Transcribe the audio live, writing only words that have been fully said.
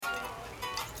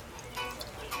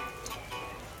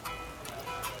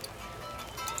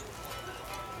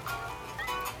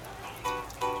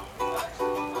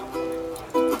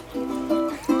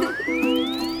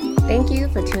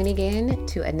for tuning in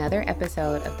to another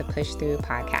episode of the Push Through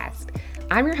podcast.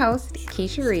 I'm your host,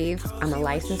 Keisha Reeves. I'm a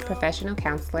licensed professional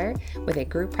counselor with a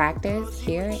group practice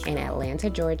here in Atlanta,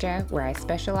 Georgia, where I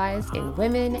specialize in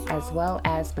women as well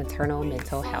as maternal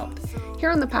mental health.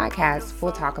 Here on the podcast,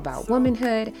 we'll talk about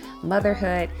womanhood,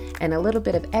 motherhood, and a little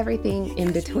bit of everything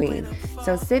in between.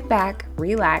 So sit back,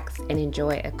 relax, and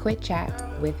enjoy a quick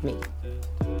chat with me.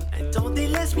 Don't they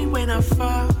let me when I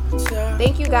fall.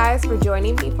 Thank you guys for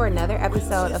joining me for another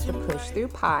episode of the Push Through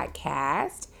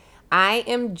podcast. I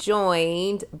am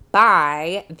joined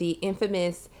by the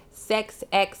infamous sex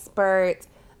expert,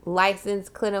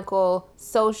 licensed clinical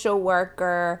social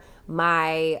worker,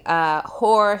 my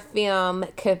horror film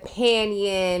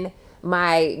companion,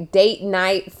 my date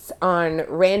nights on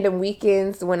random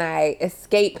weekends when I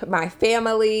escape my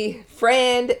family,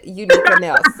 friend, Unica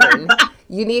Nelson.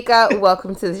 Unica,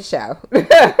 welcome to the show.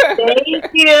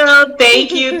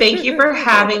 Thank you for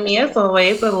having me. As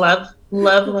always, I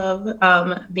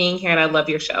love being here, and I love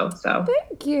your show. So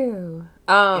thank you.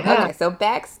 Okay, so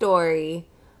backstory: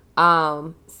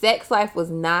 sex life was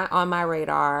not on my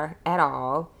radar at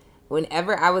all.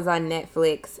 Whenever I was on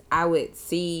Netflix, I would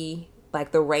see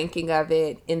like the ranking of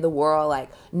it in the world, like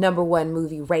number one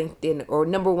movie ranked in, or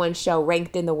number one show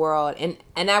ranked in the world, and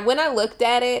when I looked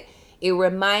at it. It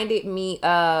reminded me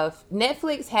of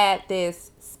Netflix had this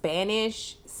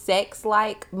Spanish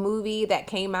sex-like movie that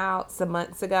came out some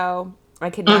months ago.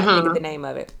 I could not think of the name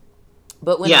of it.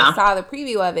 But when I saw the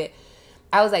preview of it,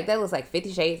 I was like, that looks like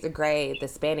 50 Shades of Grey, the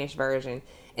Spanish version.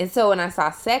 And so when I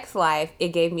saw Sex Life, it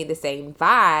gave me the same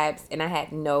vibes, and I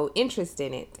had no interest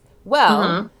in it.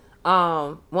 Well,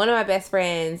 one of my best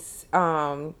friends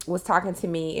was talking to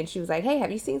me, and she was like, hey,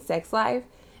 have you seen Sex Life?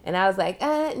 And I was like,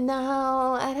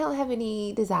 no, I don't have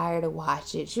any desire to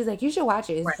watch it. She was like, you should watch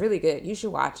it. It's really good. You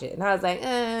should watch it. And I was like,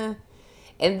 And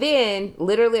then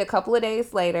literally a couple of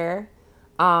days later,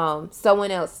 someone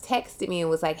else texted me and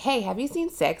was like, hey, have you seen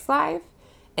Sex Life?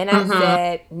 And I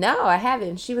said, no, I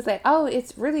haven't. She was like, oh,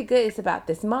 it's really good. It's about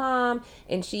this mom,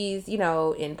 and she's,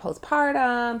 in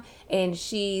postpartum, and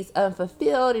she's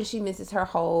unfulfilled, and she misses her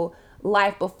whole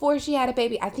life before she had a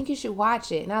baby. I think you should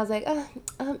watch it. And I was like,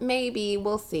 maybe,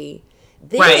 we'll see.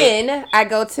 Then I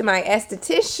go to my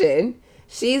esthetician.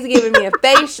 She's giving me a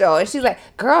facial, and she's like,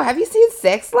 girl, have you seen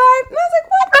Sex Life? And I was like,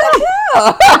 what the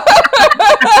hell?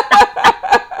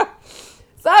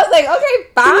 So I was like, okay,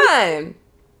 fine.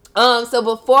 So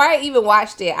before I even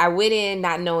watched it, I went in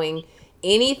not knowing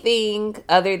anything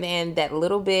other than that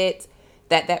little bit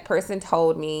that person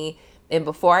told me. And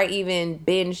before I even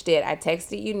binged it, I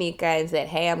texted Unica and said,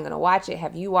 hey, I'm going to watch it.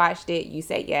 Have you watched it? You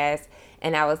said yes.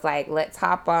 And I was like, let's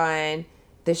hop on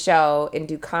the show and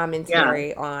do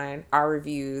commentary on our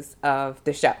reviews of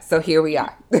the show. So here we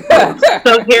are. And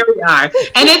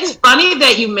it's funny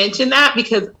that you mentioned that,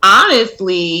 because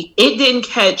honestly, it didn't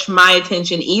catch my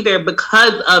attention either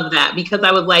because of that. Because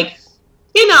I was like,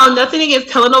 nothing against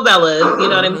telenovelas, you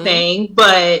know what I'm saying?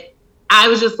 But I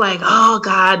was just like, oh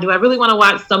God, do I really want to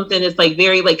watch something that's like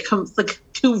very like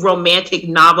too romantic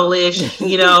novelish,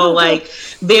 like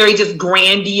very just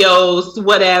grandiose,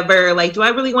 whatever. Like, do I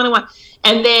really want to watch?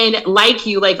 And then like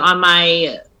you, like on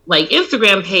my like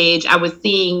Instagram page, I was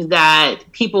seeing that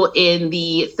people in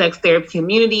the sex therapy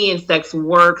community and sex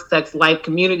work, sex life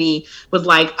community was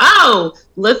like, oh,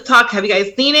 let's talk. Have you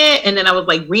guys seen it? And then I was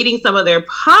like reading some of their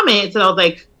comments, and I was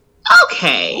like,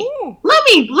 okay, let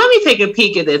me take a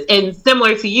peek at this. And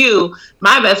similar to you,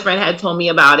 my best friend had told me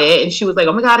about it, and she was like,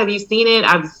 oh my God, have you seen it?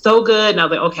 I'm so good. And I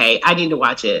was like, okay, I need to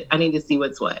watch it. I need to see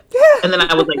what's what. And then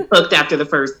I was like hooked after the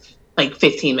first like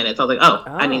 15 minutes. I was like, oh,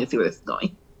 I need to see where this is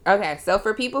going. Okay, so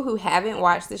for people who haven't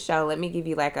watched the show, let me give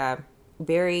you like a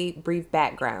very brief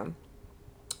background.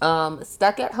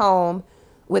 Stuck at home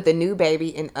with a new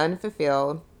baby and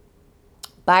unfulfilled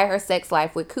by her sex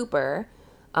life with Cooper,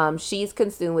 she's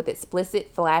consumed with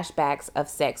explicit flashbacks of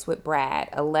sex with Brad,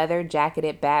 a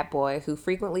leather-jacketed bad boy who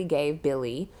frequently gave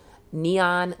Billy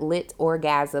neon-lit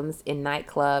orgasms in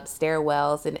nightclubs,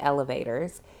 stairwells, and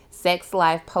elevators. Sex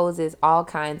life poses all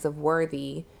kinds of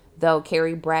worthy, though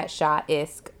Carrie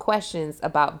Bradshaw-esque, questions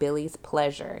about Billy's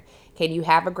pleasure. Can you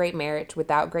have a great marriage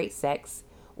without great sex?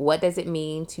 What does it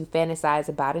mean to fantasize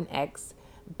about an ex?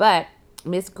 But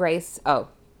Miss Grace...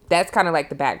 that's kind of like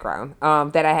the background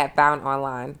that I had found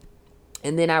online.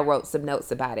 And then I wrote some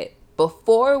notes about it.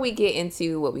 Before we get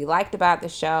into what we liked about the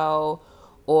show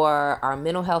or our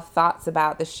mental health thoughts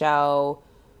about the show,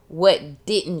 what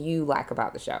didn't you like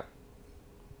about the show?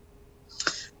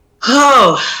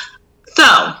 Oh, so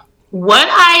if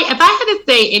I had to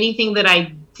say anything that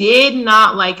I did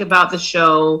not like about the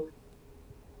show,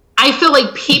 I feel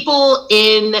like people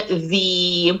in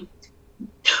the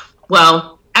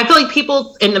well, I feel like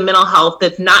people in the mental health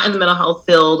that's not in the mental health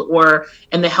field or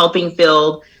in the helping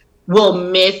field will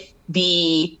miss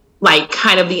the like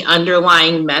kind of the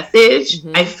underlying message.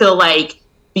 I Mm-hmm. feel like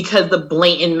because the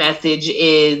blatant message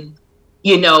is,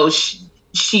 you know,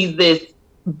 she's this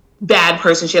bad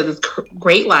person. She has this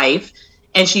great life,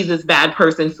 and she's this bad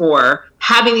person for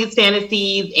having these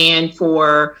fantasies and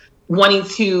for wanting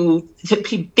to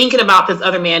be thinking about this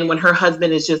other man when her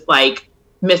husband is just like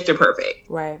Mr. Perfect.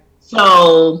 Right.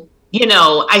 So, you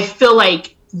know, I feel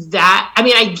like that, I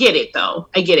mean, I get it though.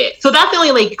 I get it. So that's the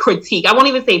only like critique. I won't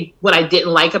even say what I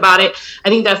didn't like about it. I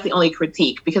think that's the only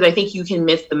critique because I think you can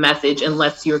miss the message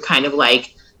unless you're kind of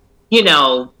like, you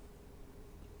know,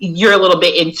 you're a little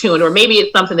bit in tune, or maybe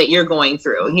it's something that you're going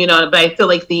through, you know. But I feel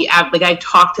like like I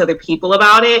talked to other people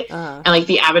about it, Uh-huh. and like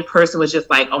the avid person was just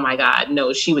like, "Oh my god,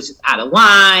 no, she was just out of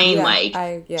line. Yeah. Like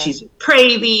Yeah. she's just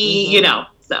crazy," you Mm-hmm. know.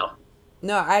 So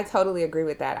No, I totally agree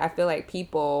with that. I feel like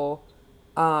people,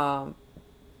 um,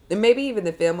 and maybe even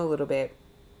the film a little bit,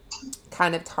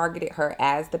 kind of targeted her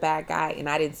as the bad guy, and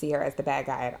I didn't see her as the bad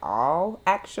guy at all,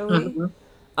 actually. mm-hmm.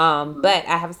 But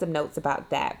I have some notes about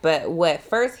that. But what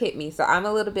first hit me, so I'm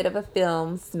a little bit of a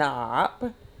film snob.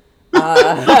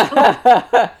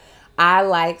 I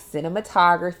like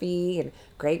cinematography and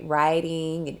great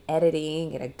writing and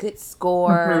editing and a good Mm-hmm.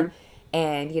 score.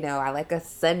 And, you know, I like a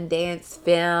Sundance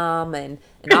film and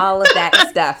all of that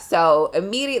stuff. So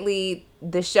immediately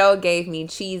the show gave me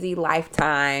cheesy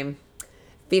Lifetime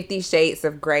 50 Shades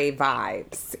of Grey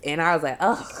vibes. And I was like,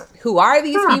 ugh, who are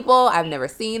these people? I've never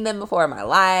seen them before in my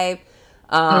life.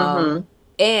 Um, Mm-hmm.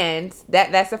 and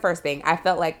that's the first thing. I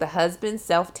felt like the husband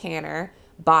self tanner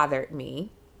bothered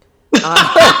me.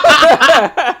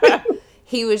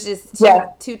 He was just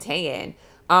Yeah. too tan.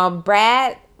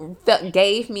 Brad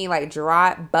gave me like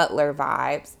Gerard Butler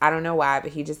vibes. I don't know why,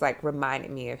 but he just like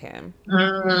reminded me of him. I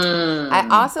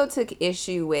Mm. also took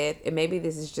issue with, and maybe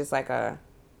this is just like a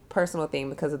personal thing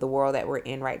because of the world that we're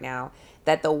in right now,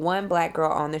 that the one black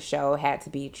girl on the show had to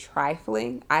be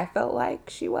trifling. I felt like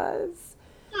she was.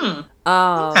 Hmm. Okay.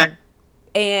 Um,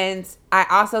 and I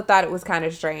also thought it was kind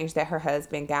of strange that her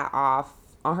husband got off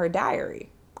on her diary.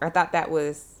 I thought that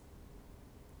was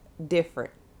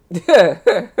different.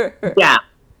 Yeah.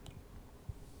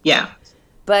 Yeah.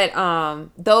 But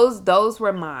those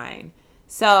were mine.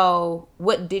 So,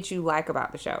 what did you like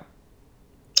about the show?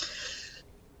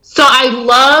 So I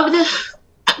loved.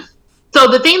 So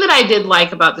the thing that I did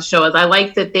like about the show is I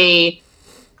like that they.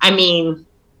 I mean,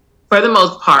 for the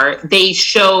most part, they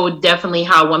showed definitely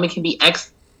how a woman can be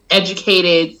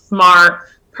educated, smart,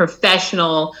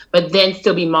 professional, but then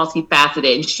still be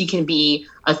multifaceted. And she can be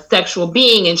a sexual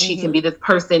being, and she can Mm-hmm. be this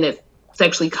person that's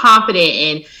sexually confident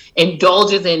and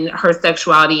indulges in her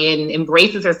sexuality and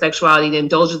embraces her sexuality and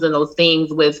indulges in those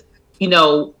things with, you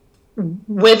know,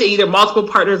 with either multiple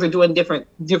partners or doing different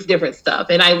stuff.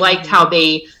 And I liked Mm-hmm. how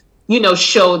they, you know,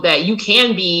 showed that you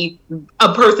can be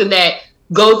a person that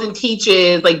goes and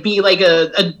teaches, like be like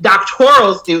a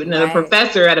doctoral student and a Right.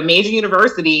 professor at a major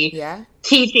university, Yeah.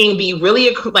 teaching, be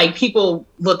really like people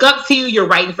look up to you. You're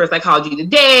writing for Psychology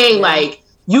Today, Yeah. like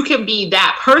you can be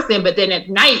that person, but then at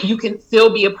night you can still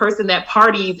be a person that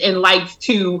parties and likes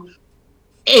to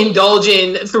indulge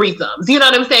in threesomes. You know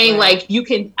what I'm saying? Right. Like you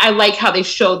can, I like how they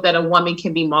showed that a woman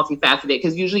can be multifaceted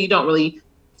because usually you don't really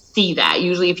see that.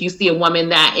 Usually if you see a woman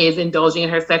that is indulging in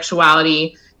her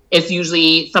sexuality, it's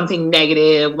usually something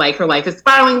negative, like her life is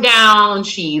spiraling down,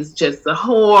 she's just a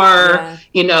whore, Yeah.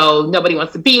 you know, nobody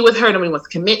wants to be with her, nobody wants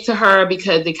to commit to her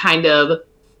because they kind of,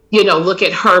 you know, look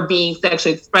at her being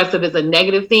sexually expressive as a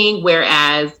negative thing,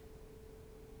 whereas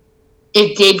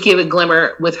it did give a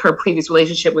glimmer with her previous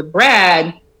relationship with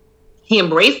Brad. He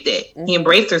embraced it. He Mm-hmm.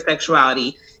 embraced her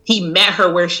sexuality. He met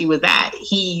her where she was at.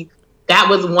 That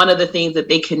was one of the things that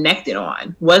they connected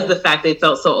on, was Yeah. the fact they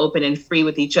felt so open and free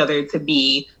with each other to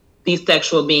be these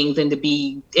sexual beings and to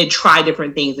be and try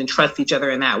different things and trust each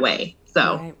other in that way.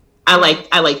 So Right. Right.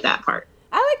 I like that part.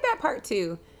 I like that part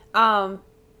too. Um,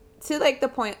 to like the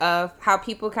point of how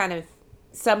people kind of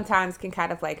sometimes can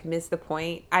kind of like miss the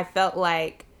point. I felt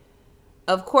like,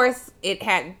 of course, it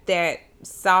had that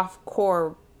soft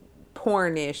core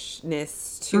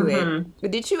pornishness to it. Mm-hmm.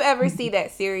 But did you ever see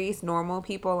that series Normal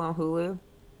People on Hulu?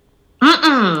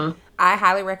 Mm-mm. I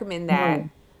highly recommend that.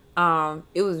 Mm.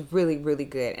 It was really, really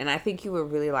good, and I think you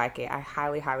would really like it. I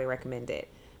highly, highly recommend it.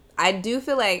 I do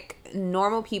feel like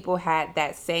Normal People had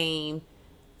that same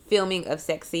filming of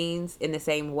sex scenes in the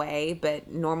same way, but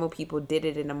Normal People did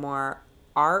it in a more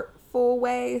artful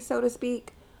way, so to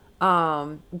speak.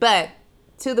 But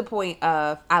to the point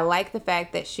of, I like the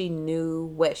fact that she knew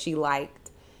what she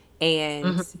liked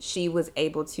and she was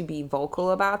able to be vocal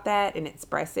about that and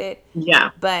express it. Yeah.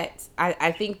 But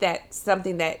I think that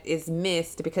something that is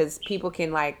missed because people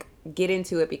can like get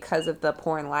into it because of the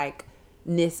porn like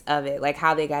ness of it, like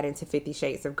how they got into 50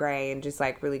 Shades of Grey and just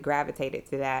like really gravitated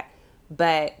to that.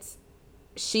 But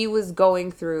she was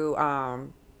going through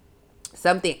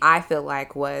something I feel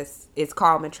like it's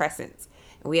called matrescence.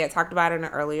 And we had talked about it in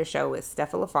an earlier show with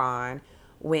Steph LaFawn,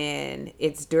 when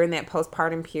it's during that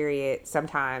postpartum period,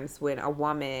 sometimes when a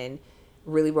woman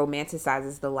really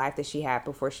romanticizes the life that she had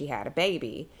before she had a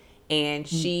baby. And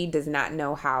she does not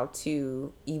know how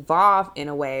to evolve in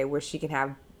a way where she can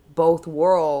have both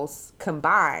worlds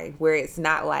combined, where it's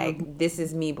not like this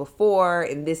is me before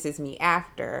and this is me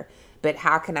after, but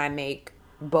how can I make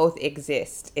both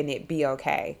exist and it be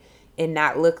okay and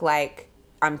not look like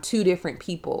I'm two different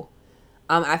people.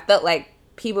 I felt like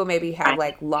people maybe have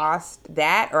like lost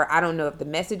that, or I don't know if the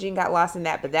messaging got lost in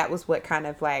that, but that was what kind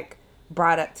of like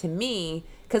brought up to me,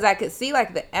 because I could see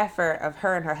like the effort of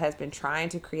her and her husband trying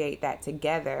to create that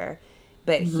together,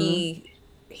 but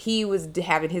he was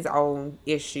having his own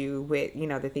issue with, you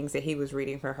know, the things that he was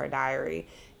reading from her diary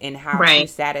and how to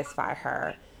satisfy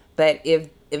her. But if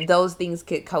those things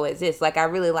could coexist, like I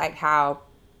really liked how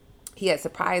he had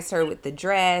surprised her with the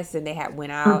dress and they had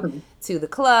went out to the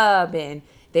club and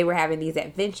they were having these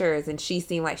adventures and she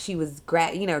seemed like she was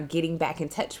getting back in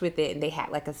touch with it, and they had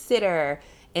like a sitter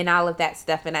and all of that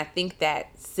stuff. And I think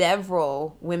that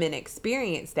several women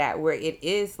experience that, where it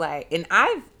is like, and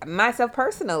I've myself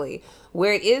personally,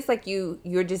 where it is like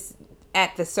you're just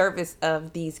at the service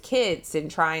of these kids and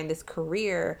trying this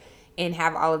career and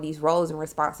have all of these roles and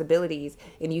responsibilities,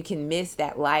 and you can miss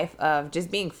that life of just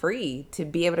being free to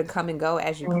be able to come and go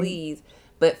as you please,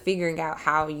 but figuring out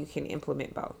how you can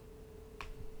implement both.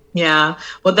 Yeah.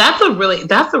 Well, that's a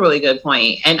really good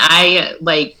point. And I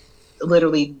like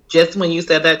literally just when you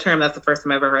said that term, that's the first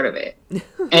time I ever heard of it.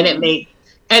 And it makes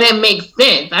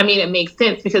sense. I mean, it makes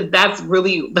sense because that's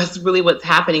really what's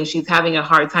happening. She's having a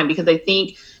hard time because I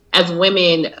think as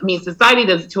women, I mean, society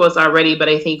does it to us already, but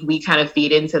I think we kind of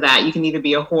feed into that. You can either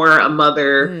be a whore, a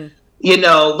mother, you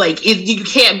know, like you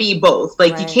can't be both.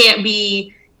 Like you can't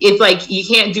be, it's like you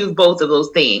can't do both of those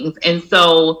things. And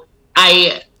so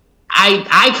I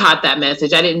caught that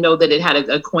message. I didn't know that it had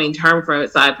a coined term for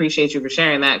it. So I appreciate you for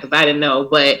sharing that, because I didn't know.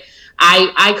 But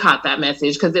I caught that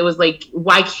message because it was like,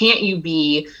 why can't you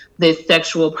be this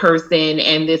sexual person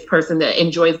and this person that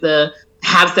enjoys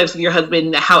have sex with your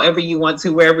husband however you want to,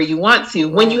 wherever you want to,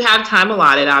 when you have time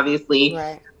allotted, obviously.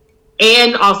 Right.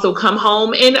 And also come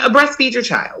home and breastfeed your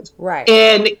child, right?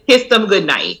 And kiss them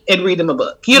goodnight and read them a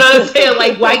book. You know what I'm saying?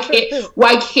 Like,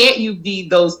 why can't you be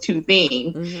those two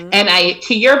things? And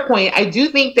to your point, I do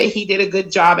think that he did a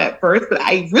good job at first, but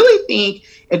I really think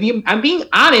I'm being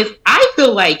honest, I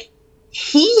feel like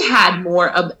he had more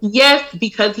of, yes,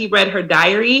 because he read her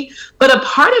diary, but a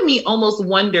part of me almost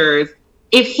wonders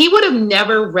if he would have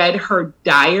never read her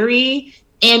diary,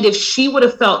 and if she would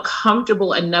have felt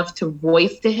comfortable enough to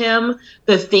voice to him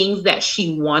the things that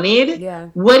she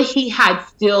wanted, would he had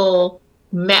still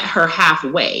met her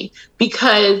halfway?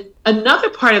 Because another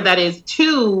part of that is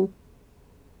too,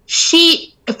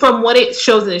 she, from what it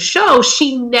shows in the show,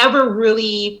 she never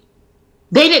really,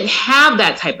 they didn't have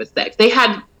that type of sex. They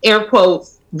had, air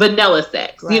quotes, vanilla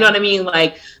sex. You know what I mean?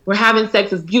 Like, we're having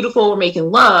sex, it's beautiful, we're making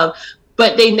love,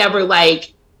 but they never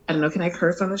like, I don't know, can I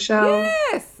curse on the show?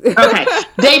 Yes. Okay.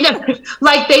 They never,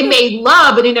 like, they made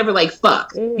love, but they never, like,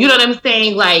 fucked. You know what I'm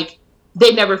saying? Like,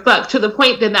 they never fucked, to the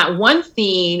point that one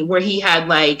scene where he had,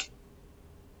 like,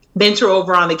 bent her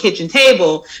over on the kitchen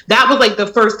table, that was, like, the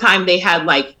first time they had,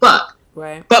 like, fuck.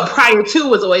 Right. But prior to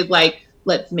was always, like,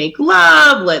 let's make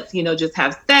love, let's, just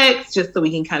have sex, just so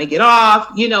we can kind of get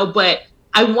off, but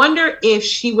I wonder if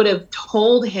she would have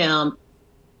told him.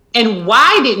 And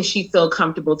why didn't she feel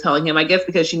comfortable telling him? I guess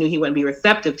because she knew he wouldn't be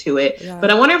receptive to it. Yeah. But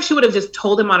I wonder if she would have just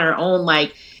told him on her own,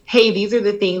 like, hey, these are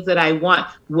the things that I want.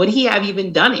 Would he have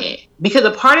even done it? Because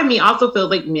a part of me also feels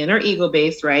like men are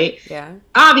ego-based, right? Yeah.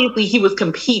 Obviously, he was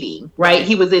competing, right?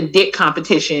 He was in dick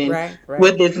competition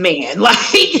with this man. Like,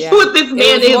 with this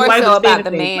man. It was more so about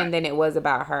the man than it was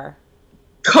about her.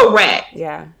 Correct.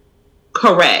 Yeah.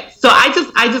 Correct. So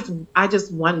I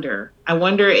just wonder. I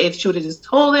wonder if she would have just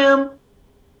told him,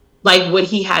 like, would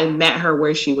he have met her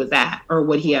where she was at, or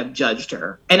would he have judged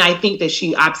her? And I think that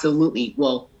she absolutely,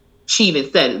 well, she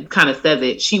even says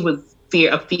it. She was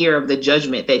a fear of the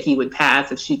judgment that he would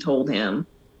pass if she told him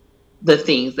the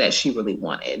things that she really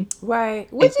wanted.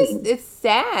 Right. Which it's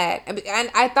sad. I mean, and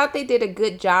I thought they did a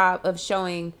good job of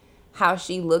showing how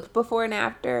she looked before and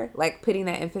after, like putting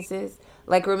that emphasis.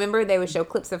 Like, remember they would show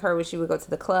clips of her when she would go to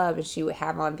the club and she would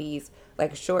have on these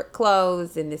like short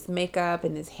clothes and this makeup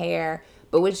and this hair.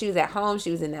 But when she was at home,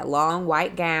 she was in that long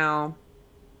white gown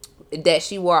that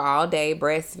she wore all day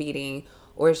breastfeeding,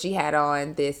 or she had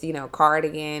on this,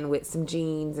 cardigan with some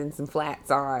jeans and some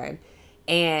flats on.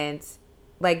 And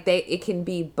like it can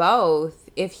be both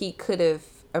if he could have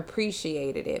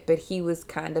appreciated it, but he was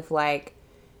kind of like,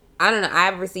 I don't know,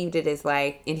 I've received it as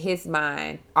like, in his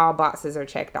mind, all boxes are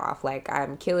checked off. Like,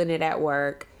 I'm killing it at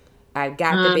work. I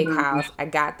got the big house. I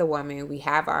got the woman. We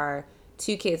have our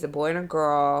 2 kids, a boy and a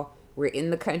girl. We're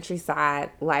in the countryside.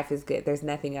 Life is good. There's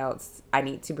nothing else I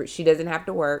need to. She doesn't have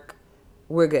to work.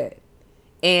 We're good.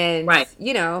 And, right.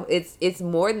 It's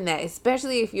more than that,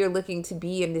 especially if you're looking to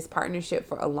be in this partnership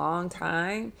for a long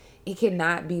time. It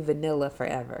cannot be vanilla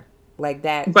forever. Like,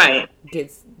 that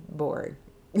gets boring.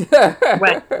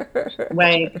 Right.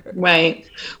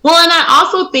 Well, and I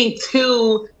also think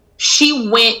too, she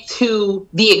went to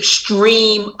the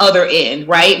extreme other end,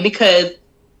 right? Because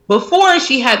before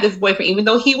she had this boyfriend, even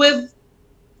though he was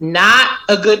not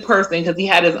a good person because he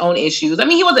had his own issues. I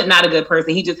mean, he wasn't not a good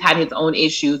person. He just had his own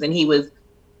issues and he was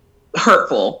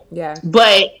hurtful. Yeah.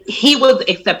 But he was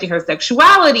accepting her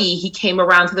sexuality. He came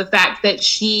around to the fact that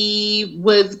she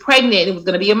was pregnant and was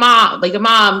going to be a mom.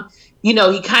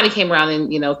 He kind of came around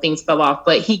and, things fell off.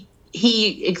 But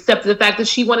he accepted the fact that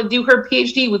she wanted to do her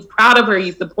PhD, was proud of her.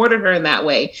 He supported her in that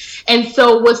way. And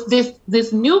so was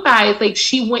this new guy, it's like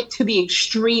she went to the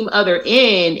extreme other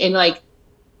end and like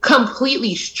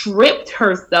completely stripped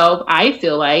herself, I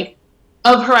feel like,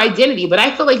 of her identity. But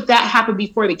I feel like that happened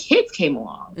before the kids came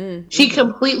along. Mm-hmm. She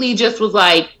completely just was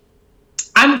like,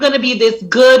 I'm going to be this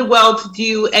good,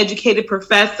 well-to-do, educated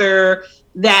professor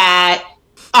that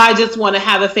I just want to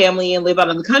have a family and live out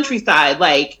in the countryside.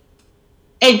 Like,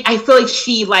 and I feel like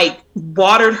she like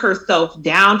watered herself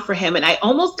down for him. And I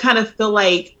almost kind of feel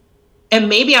like, and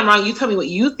maybe I'm wrong, you tell me what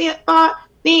you thought,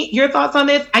 your thoughts on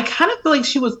this. I kind of feel like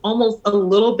she was almost a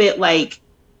little bit like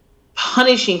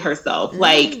punishing herself,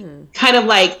 like kind of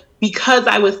like, because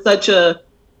I was such a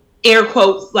air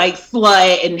quotes like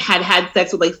slut and had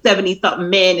sex with like 70 something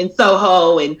men in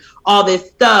Soho and all this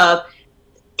stuff,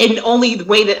 and only the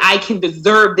way that I can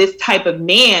deserve this type of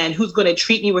man who's going to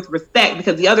treat me with respect,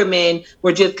 because the other men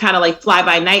were just kind of like fly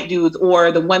by night dudes,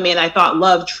 or the one man I thought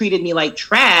loved treated me like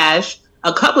trash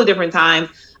a couple of different times.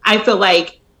 I feel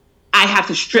like I have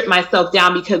to strip myself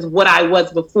down because what I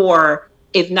was before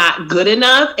is not good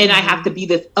enough, and I have to be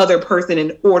this other person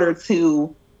in order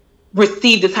to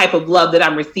receive the type of love that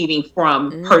I'm receiving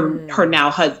from her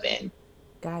now husband.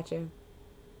 Gotcha.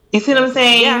 You see what I'm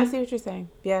saying? Yeah, I see what you're saying.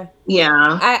 Yeah.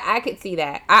 Yeah. I could see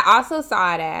that. I also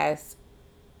saw it as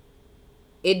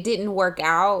it didn't work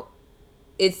out.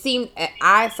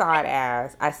 I saw it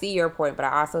as, I see your point, but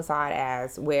I also saw it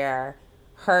as where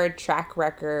her track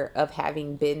record of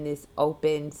having been this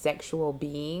open sexual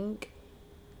being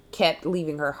kept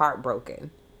leaving her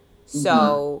heartbroken.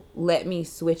 So let me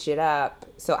switch it up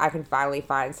so I can finally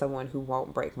find someone who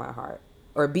won't break my heart,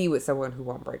 or be with someone who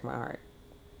won't break my heart.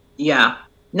 Yeah.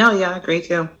 No, yeah, I agree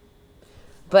too.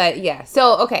 But yeah,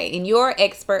 so okay, in your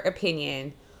expert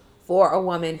opinion, for a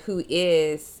woman who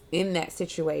is in that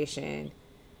situation,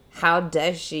 how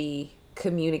does she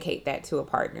communicate that to a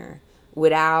partner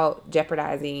without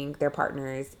jeopardizing their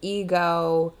partner's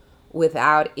ego,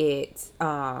 without it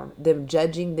them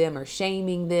judging them or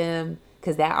shaming them?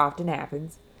 Because that often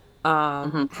happens.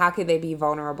 How can they be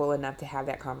vulnerable enough to have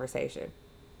that conversation?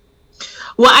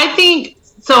 Well, I think,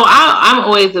 so I'm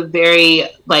always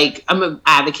I'm an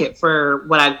advocate for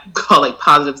what I call like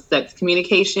positive sex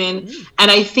communication. And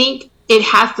I think it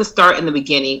has to start in the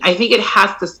beginning. I think it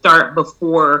has to start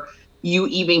before you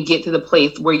even get to the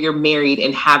place where you're married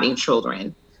and having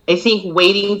children. I think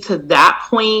waiting to that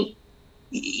point,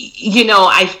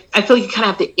 I feel like you kind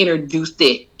of have to introduce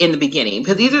it in the beginning,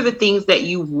 because these are the things that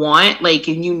you want, like,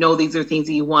 and these are things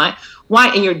that you want.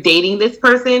 Why? And you're dating this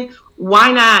person.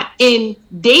 Why not? And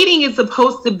dating is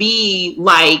supposed to be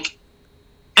like,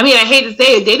 I mean, I hate to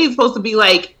say it, dating is supposed to be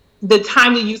like the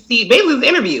time that you see, basically this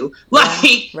interview.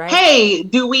 Like, right. Hey,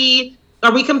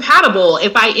 are we compatible?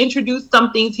 If I introduce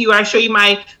something to you, or I show you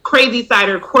my crazy side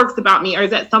or quirks about me, or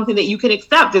is that something that you can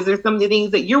accept? Is there some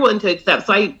things that you're willing to accept?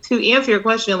 So to answer your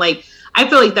question, like, I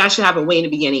feel like that should happen way in the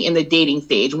beginning, in the dating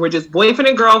stage. We're just boyfriend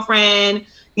and girlfriend,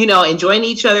 enjoying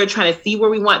each other, trying to see where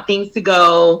we want things to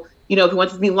go. If you want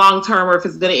it to be long-term or if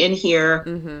it's going to end here.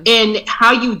 And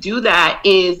how you do that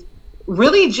is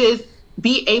really just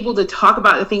be able to talk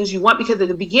about the things you want, because at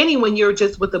the beginning, when you're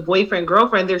just with a boyfriend,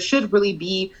 girlfriend, there should really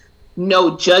be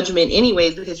no judgment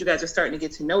anyways, because you guys are starting to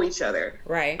get to know each other.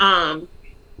 Right.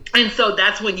 And so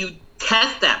that's when you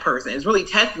test that person. It's really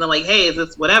testing them, like, hey, is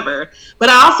this whatever? But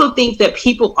I also think that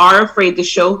people are afraid to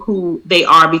show who they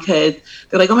are because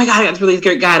they're like, oh my God, that's really a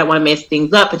great guy. I don't want to mess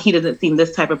things up. And he doesn't seem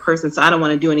this type of person. So I don't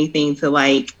want to do anything to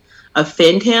like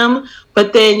offend him.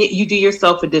 But then you do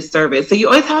yourself a disservice. So you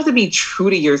always have to be true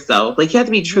to yourself. Like you have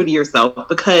to be true to yourself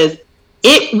because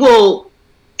it'll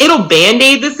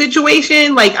band-aid the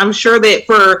situation. Like I'm sure that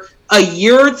for a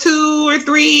year or 2 or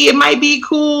 3, it might be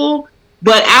cool.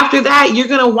 But after that, you're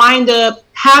going to wind up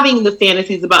having the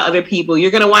fantasies about other people. You're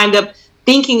going to wind up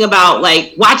thinking about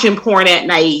like watching porn at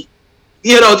night,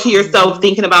 you know, to yourself,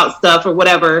 thinking about stuff or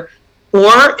whatever,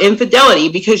 or infidelity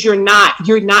because you're not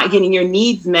getting your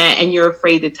needs met and you're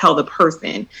afraid to tell the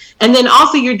person. And then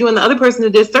also you're doing the other person a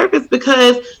disservice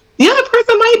because the other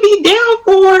person might be down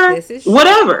for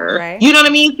whatever. Right. You know what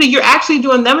I mean? So you're actually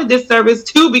doing them a disservice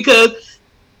too because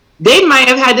they might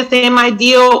have had the same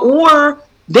idea or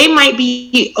they might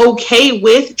be okay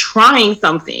with trying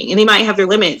something and they might have their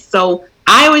limits. So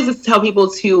I always just tell people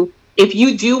to, if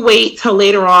you do wait till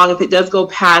later on, if it does go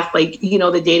past like, you know,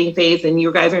 the dating phase and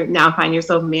you guys are now find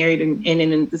yourself married and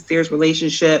in this serious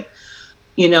relationship,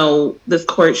 you know, this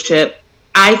courtship,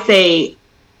 I say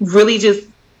really just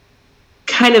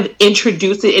kind of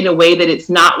introduce it in a way that it's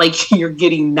not like you're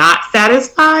getting not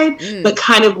satisfied, but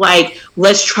kind of like,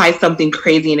 let's try something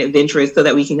crazy and adventurous so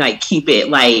that we can like keep it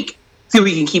like, so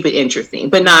we can keep it interesting,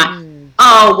 but not,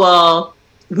 oh, well,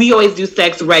 we always do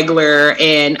sex regular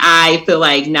and I feel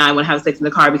like now I want to have sex in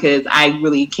the car because I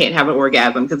really can't have an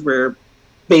orgasm because we're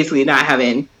basically not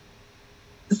having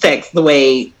sex the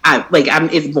way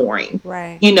it's boring.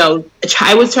 Right. You know,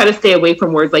 I always try to stay away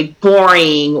from words like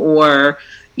boring or,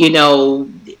 you know,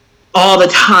 all the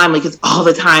time, like it's all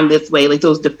the time this way, like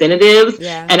those definitives.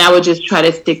 Yeah. And I would just try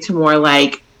to stick to more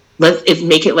like, let's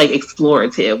make it like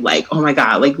explorative, like, oh my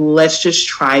God, like, let's just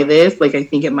try this. Like, I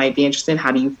think it might be interesting.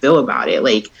 How do you feel about it?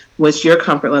 Like, what's your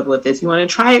comfort level with this? You want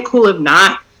to try it? Cool. If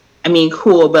not, I mean,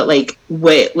 cool. But like,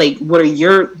 what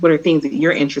are things that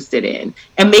you're interested in?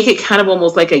 And make it kind of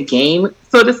almost like a game,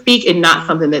 so to speak, and not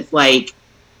something that's like,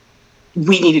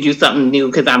 we need to do something new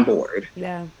because I'm bored.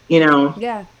 Yeah. You know?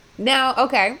 Yeah. Now,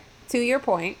 okay, to your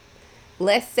point,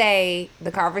 let's say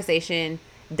the conversation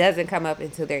doesn't come up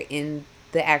until they're in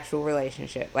the actual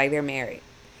relationship, like they're married.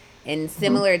 And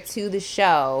similar to the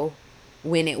show,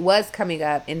 when it was coming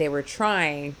up and they were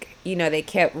trying, you know, they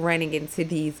kept running into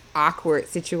these awkward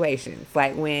situations.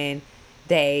 Like when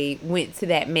they went to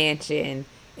that mansion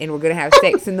and were going to have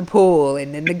sex in the pool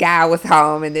and then the guy was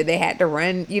home and then they had to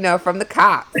run, you know, from the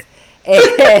cops.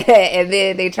 And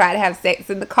then they tried to have sex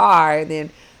in the car and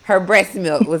then her breast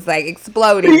milk was like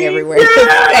exploding everywhere.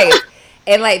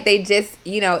 And like they just,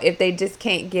 you know, if they just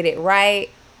can't get it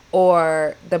right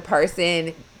or the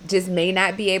person just may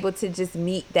not be able to just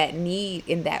meet that need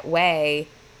in that way,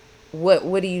 what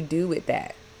do you do with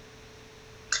that?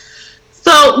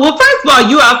 So, well, first of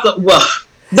all,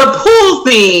 the pool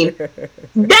scene,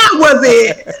 that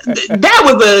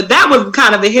was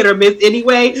kind of a hit or miss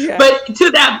anyway. Yeah.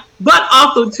 But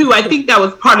also too, I think that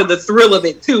was part of the thrill of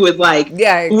it too. Is like,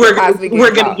 we're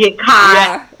gonna get caught.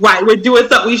 Yeah. Right, we're doing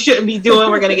something we shouldn't be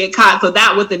doing. We're gonna get caught. So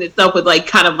that within itself was like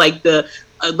kind of like the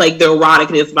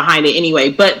eroticness behind it anyway.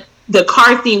 But the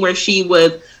car scene where she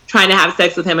was trying to have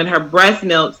sex with him and her breast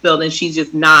milk spilled and she's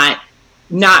just not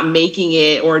making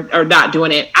it or not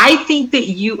doing it. I think that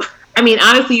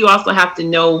honestly, you also have to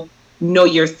know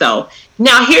yourself.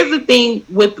 Now, here's the thing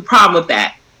with the problem with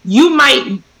that. You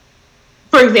might,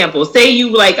 for example, say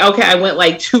you like, okay, I went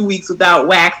like 2 weeks without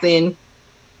waxing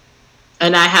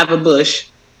and I have a bush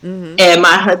and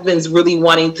my husband's really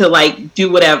wanting to like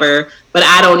do whatever, but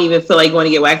I don't even feel like going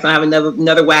to get waxed. I have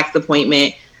another wax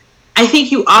appointment. I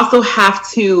think you also have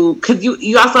to, because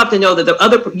you also have to know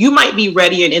that you might be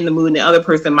ready and in the mood and the other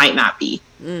person might not be.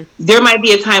 There might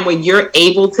be a time when you're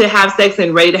able to have sex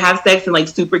and ready to have sex and like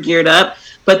super geared up,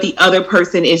 but the other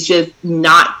person is just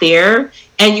not there.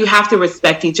 And you have to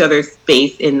respect each other's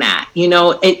space in that. You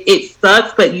know, it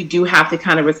sucks, but you do have to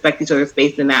kind of respect each other's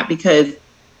space in that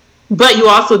but you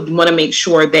also want to make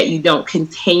sure that you don't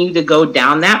continue to go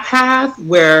down that path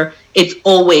where it's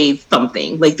always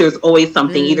something. Like there's always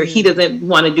something. Either he doesn't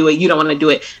want to do it, you don't want to do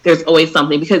it. There's always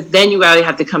something, because then you really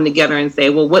have to come together and say,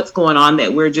 well, what's going on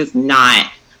that we're just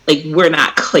not, like, we're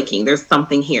not clicking. There's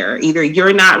something here. Either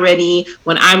you're not ready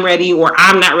when I'm ready, or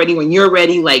I'm not ready when you're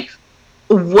ready. What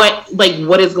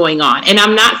is going on? And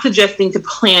I'm not suggesting to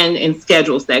plan and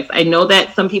schedule sex. I know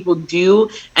that some people do.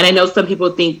 And I know some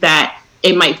people think that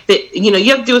it might fit, you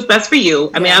have to do what's best for you.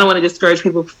 I mean, I don't want to discourage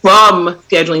people from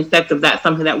scheduling sex if that's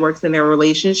something that works in their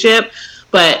relationship.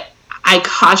 But I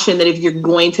caution that if you're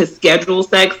going to schedule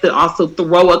sex, to also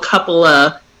throw a couple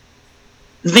of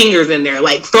zingers in there.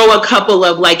 Like throw a couple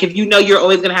of like, if you know you're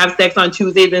always going to have sex on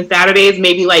Tuesdays and Saturdays,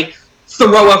 maybe like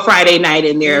throw a Friday night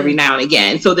in there every now and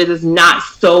again, so that it's not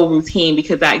so routine,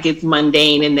 because that gets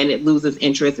mundane and then it loses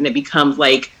interest and it becomes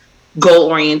like goal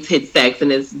oriented sex,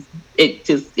 and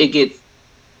it gets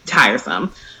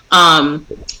tiresome.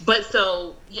 But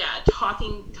so yeah,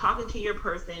 talking to your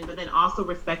person, but then also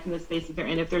respecting the space that they're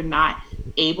in if they're not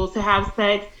able to have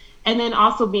sex, and then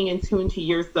also being in tune to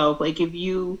yourself. Like if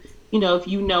you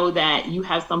know that you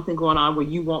have something going on where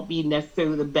you won't be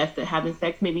necessarily the best at having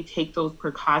sex, maybe take those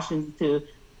precautions to,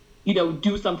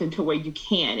 do something to where you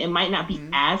can. It might not be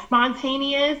as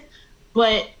spontaneous,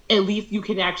 but at least you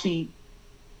can actually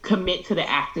commit to the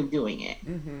act of doing it.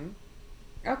 Mm-hmm.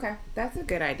 Okay, that's a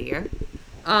good idea.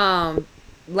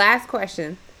 Last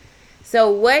question. So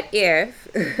what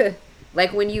if,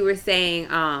 like when you were saying,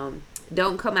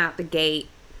 don't come out the gate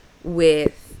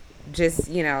with just,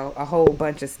 a whole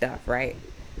bunch of stuff, right?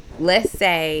 Let's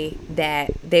say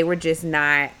that they were just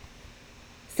not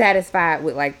satisfied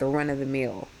with like the run of the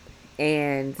mill,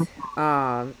 and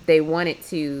they wanted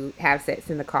to have sex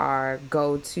in the car,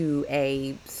 go to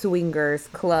a swingers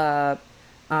club,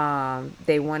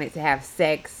 they wanted to have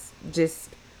sex just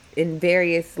in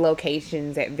various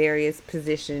locations at various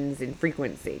positions and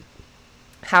frequency.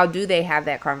 How do they have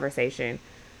that conversation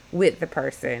with the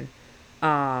person,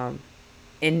 and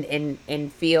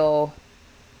feel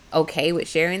okay with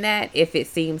sharing that? If it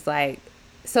seems like,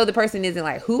 so the person isn't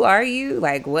like, who are you?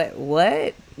 Like, what,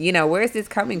 where's this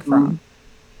coming from?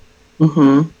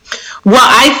 Mm-hmm. Well,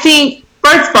 I think,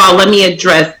 first of all, let me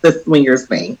address the swingers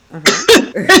thing.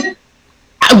 Uh-huh.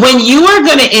 When you are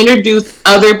going to introduce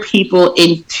other people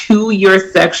into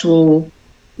your sexual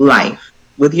life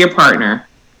with your partner,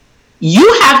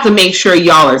 you have to make sure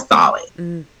y'all are solid.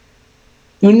 Mm.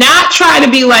 Do not try to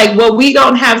be like, well, we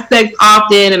don't have sex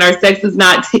often and our sex is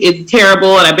it's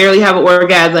terrible and I barely have an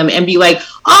orgasm, and be like,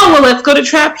 oh, well, let's go to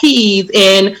trapeze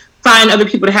and find other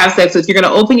people to have sex with. You're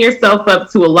going to open yourself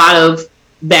up to a lot of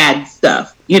bad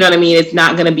stuff. You know what I mean? It's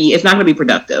not going to be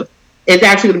productive. It's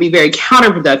actually going to be very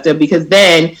counterproductive, because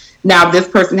then now this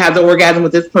person has an orgasm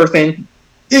with this person,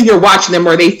 you're watching them,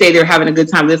 or they say they're having a good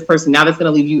time with this person. Now that's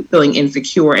going to leave you feeling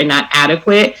insecure and not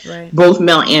adequate, right? Both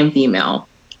male and female.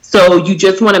 So you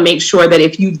just want to make sure that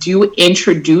if you do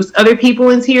introduce other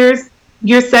people into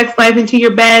your sex life, into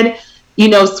your bed,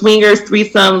 swingers,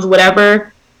 threesomes,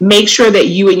 whatever, make sure that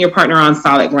you and your partner are on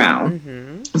solid ground.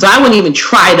 Mm-hmm. So I wouldn't even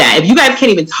try that. If you guys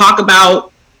can't even talk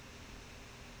about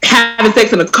having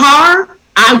sex in a car,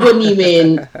 I wouldn't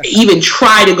even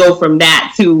try to go from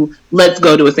that to let's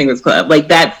go to a swingers club. Like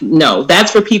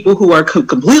that's for people who are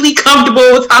completely comfortable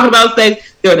with talking about sex.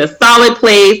 They're in a solid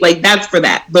place. Like that's for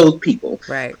those people.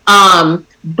 Right.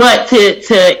 But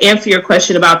to answer your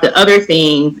question about the other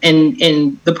things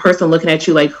and the person looking at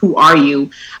you like, who are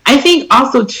you? I think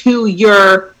also too,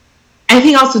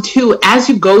 as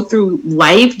you go through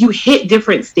life, you hit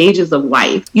different stages of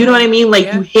life. You know what I mean?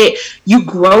 Like you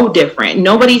grow different.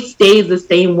 Nobody stays the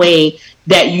same way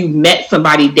that you met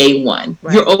somebody day one.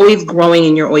 Right. You're always growing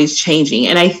and you're always changing.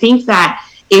 And I think that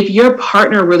if your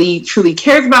partner really truly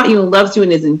cares about you and loves you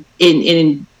and is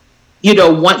in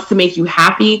wants to make you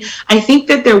happy, I think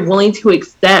that they're willing to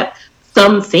accept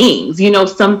some things,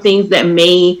 some things that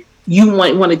you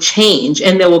want to change,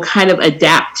 and they will kind of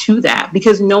adapt to that,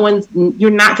 because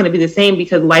you're not going to be the same,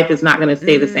 because life is not going to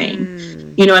stay the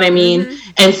same. You know what I mean?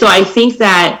 Mm-hmm. And so I think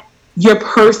that your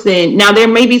person, now there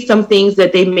may be some things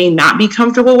that they may not be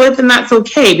comfortable with, and that's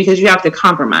okay, because you have to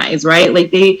compromise, right?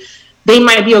 Like they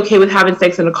might be okay with having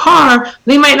sex in a car.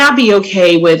 They might not be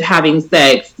okay with having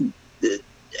sex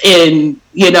in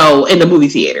the movie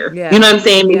theater. Yeah. You know what I'm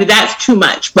saying? Maybe that's too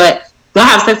much, but they'll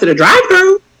have sex at a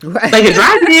drive-thru. Right. Like a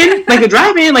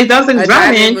drive-in, like that's in a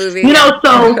drive-in movie,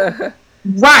 so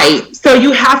right. So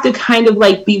you have to kind of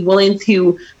like be willing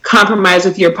to compromise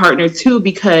with your partner too,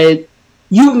 because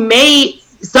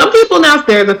some people now,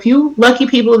 there's a few lucky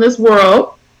people in this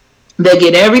world that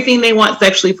get everything they want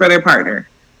sexually for their partner,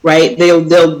 right?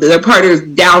 Their partner's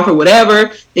down for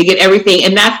whatever, they get everything,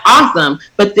 and that's awesome.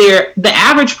 But the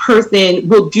average person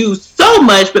will do so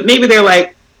much, but maybe they're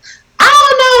like, I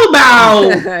don't know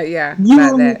about that. I don't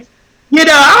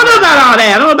know about all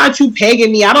that. I don't know about you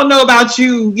pegging me. I don't know about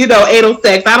you, anal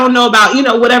sex. I don't know about,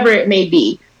 whatever it may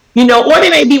be. Or they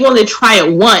may be willing to try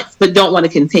it once, but don't want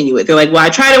to continue it. They're like, well, I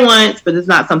tried it once, but it's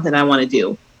not something I want to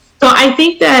do. So I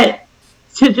think that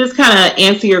to just kind of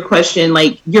answer your question,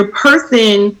 like your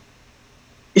person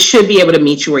should be able to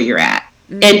meet you where you're at.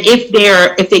 Mm-hmm. And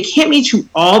if they can't meet you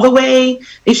all the way,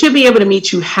 they should be able to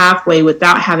meet you halfway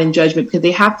without having judgment, because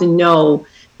they have to know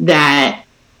that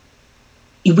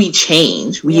we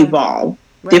change, we evolve.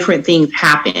 Right. different things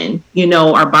happen.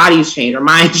 Our bodies change, our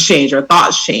minds change, our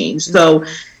thoughts change. So,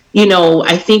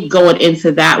 I think going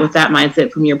into that with that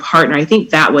mindset from your partner, I think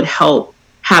that would help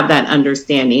have that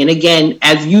understanding. And again,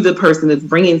 as you, the person that's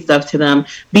bringing stuff to them,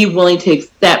 be willing to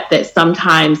accept that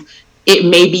sometimes it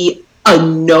may be a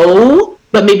no,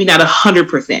 but maybe not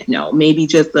 100% no. Maybe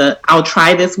just I'll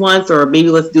try this once, or maybe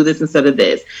let's do this instead of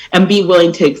this, and be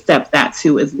willing to accept that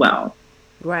too as well.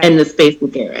 In Right. the space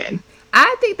that they're in.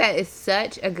 I think that is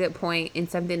such a good point, and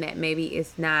something that maybe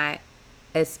is not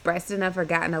expressed enough or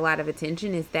gotten a lot of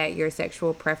attention is that your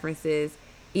sexual preferences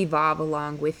evolve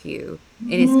along with you.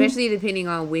 And especially depending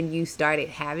on when you started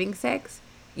having sex.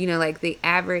 Like the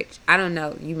average, I don't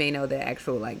know, you may know the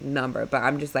actual like number, but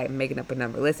I'm just like making up a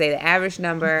number. Let's say the average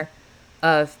number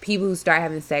of people who start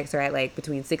having sex are at like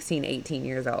between 16 and 18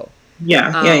 years old.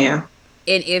 Yeah.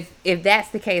 And if that's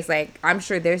the case, like I'm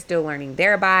sure they're still learning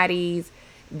their bodies.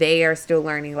 They are still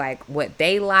learning like what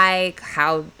they like,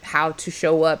 how to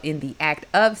show up in the act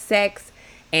of sex.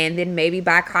 And then maybe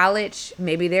by college,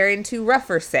 maybe they're into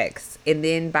rougher sex. And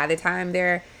then by the time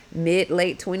they're late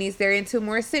 20s, they're into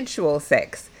more sensual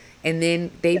sex. And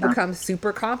then they become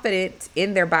super confident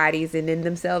in their bodies and in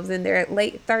themselves in their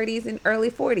late 30s and early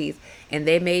 40s. And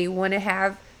they may want to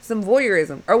have some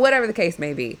voyeurism or whatever the case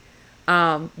may be.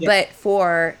 But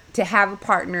to have a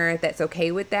partner that's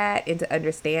okay with that and to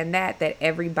understand that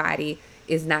everybody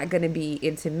is not going to be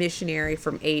into missionary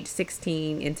from age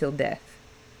 16 until death.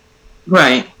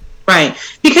 Right.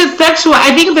 Because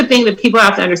I think the thing that people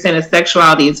have to understand is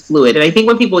sexuality is fluid. And I think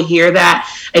when people hear that,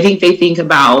 I think they think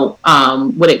about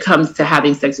when it comes to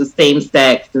having sex with same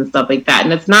sex and stuff like that.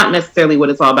 And it's not necessarily what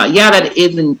it's all about. Yeah, that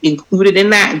is included in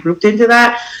that and grouped into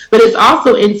that, but it's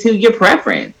also into your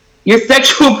preference. Your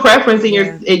sexual preference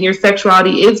and your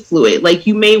sexuality is fluid. Like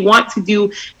you may want to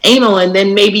do anal and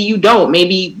then maybe you don't.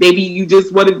 Maybe you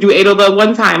just want to do anal the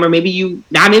one time, or maybe you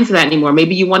not into that anymore.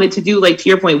 Maybe you wanted to do, like to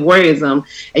your point, voyeurism,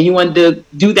 and you wanted to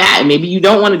do that, and maybe you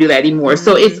don't want to do that anymore.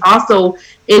 So it's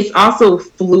also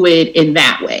fluid in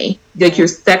that way. Like your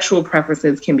sexual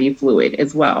preferences can be fluid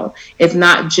as well. It's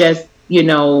not just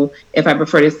if I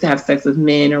prefer to have sex with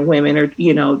men or women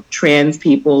or, trans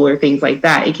people or things like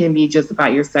that. It can be just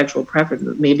about your sexual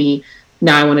preferences. Maybe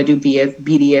now I want to do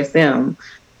BDSM,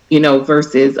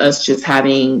 versus us just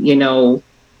having,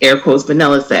 air quotes,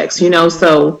 vanilla sex,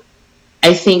 So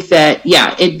I think that,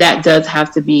 that does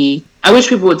have to be, I wish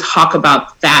people would talk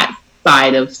about that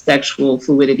side of sexual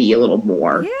fluidity a little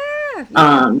more.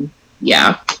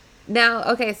 Yeah. Now,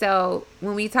 okay, so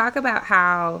when we talk about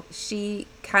how she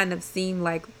kind of seemed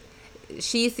like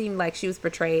she was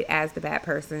portrayed as the bad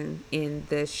person in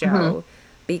the show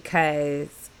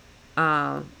because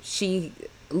she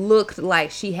looked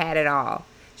like she had it all.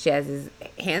 She has this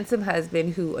handsome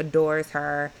husband who adores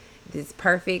her, this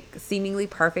seemingly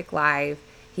perfect life.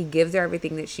 He gives her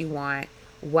everything that she wants.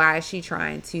 Why is she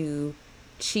trying to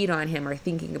cheat on him or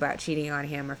thinking about cheating on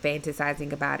him or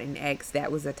fantasizing about an ex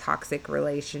that was a toxic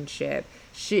relationship?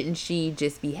 Shouldn't she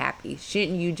just be happy?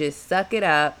 Shouldn't you just suck it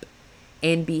up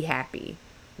and be happy?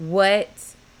 What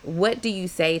do you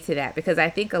say to that? Because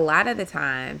I think a lot of the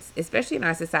times, especially in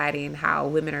our society and how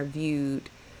women are viewed,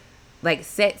 like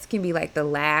sex can be like the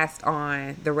last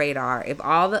on the radar. If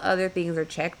all the other things are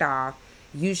checked off,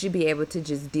 you should be able to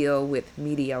just deal with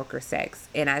mediocre sex.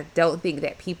 And I don't think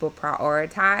that people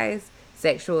prioritize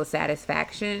sexual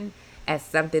satisfaction as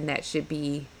something that should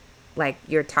be like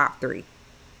your top 3.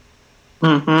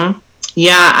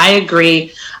 Yeah, I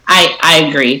agree. I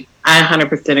agree. I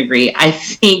 100% agree. I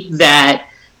think that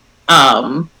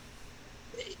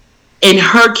in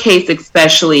her case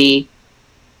especially,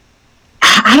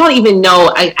 I don't even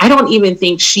know. I don't even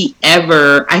think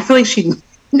I feel like she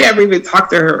never even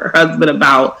talked to her husband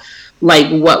about like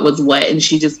what was what, and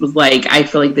she just was like, I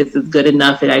feel like this is good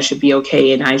enough and I should be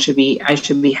okay and I should be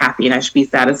happy and I should be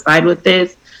satisfied with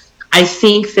this. I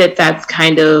think that that's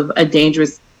kind of a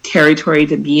dangerous territory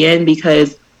to be in,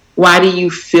 because why do you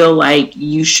feel like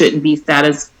you shouldn't be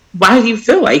satisfied? Why do you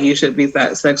feel like you should be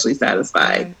sexually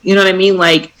satisfied? You know what I mean?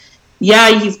 Like,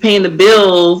 yeah, he's paying the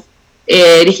bills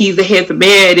and he's a handsome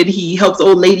man and he helps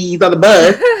old ladies on the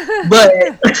bus, but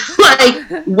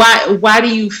like, why do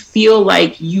you feel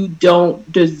like you don't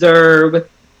deserve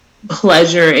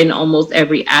pleasure in almost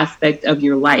every aspect of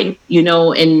your life?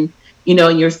 And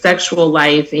in your sexual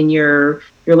life, in your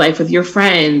life with your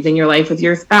friends, in your life with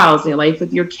your spouse, in your life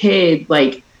with your kids,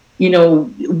 like,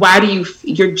 why do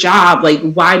your job, like,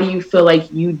 why do you feel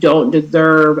like you don't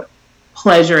deserve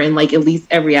pleasure in like at least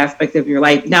every aspect of your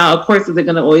life? Now, of course, is it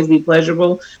going to always be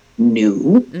pleasurable?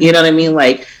 No. You know what I mean?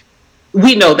 Like,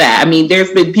 we know that. I mean,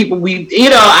 there's been people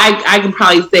I can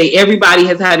probably say everybody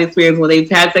has had experience when they've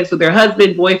had sex with their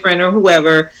husband, boyfriend, or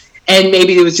whoever, and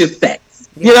maybe it was just sex.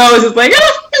 Yeah. It's just like,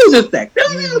 it was just sex.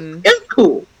 It's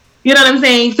cool. You know what I'm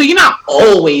saying? So you're not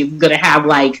always gonna have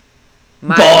like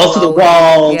balls to the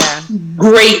wall,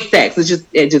 great sex.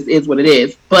 It just is what it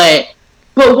is. But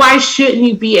why shouldn't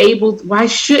you be able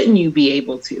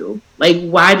to? Like,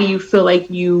 why do you feel like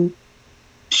you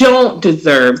don't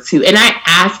deserve to? And I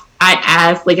asked,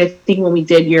 like, I think when we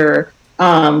did your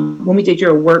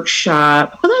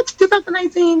workshop, was that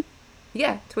 2019?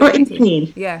 Yeah,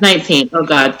 2019. Yeah, 19. Oh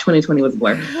God, 2020 was a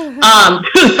blur.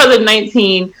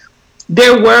 2019.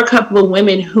 There were a couple of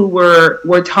women who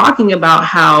were talking about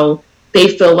how they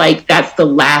feel like that's the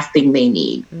last thing they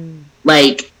need.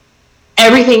 Like,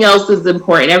 everything else is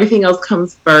important. Everything else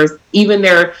comes first. Even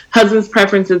their husband's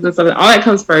preferences and stuff, all that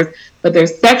comes first. But their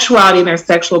sexuality and their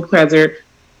sexual pleasure,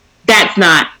 that's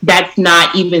not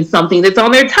even something that's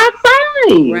on their top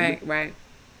 5. Right.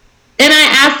 And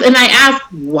I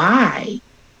asked why?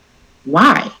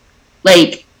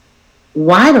 Like,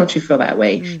 why don't you feel that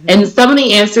way? Mm-hmm. And some of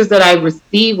the answers that I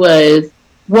received was,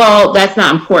 well, that's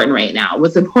not important right now.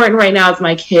 What's important right now is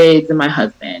my kids and my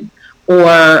husband.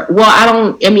 Or,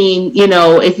 well,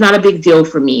 it's not a big deal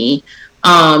for me.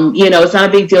 It's not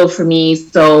a big deal for me.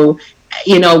 So,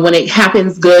 when it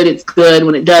happens, good, it's good.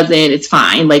 When it doesn't, it's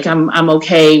fine. Like, I'm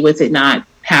okay with it not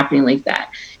happening like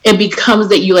that. It becomes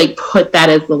that you like put that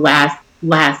as the last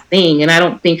thing. And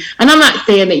I'm not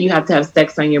saying that you have to have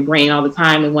sex on your brain all the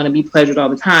time and want to be pleasured all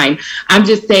the time. I'm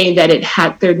just saying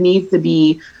that there needs to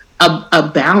be a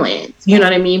balance. You know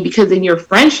what I mean? Because in your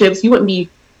friendships, you wouldn't be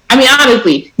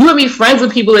friends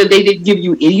with people that they didn't give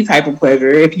you any type of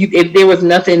pleasure. If there was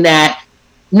nothing that,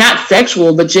 not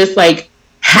sexual, but just like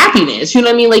happiness, you know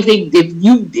what I mean? Like, they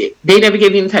never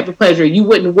gave you any type of pleasure, you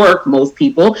wouldn't work, most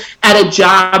people, at a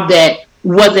job that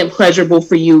wasn't pleasurable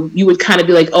for you. You would kind of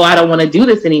be like, oh, I don't want to do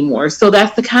this anymore. So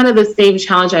that's the same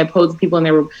challenge I pose to people in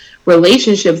their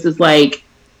relationships is like,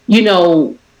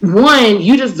 one,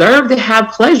 you deserve to have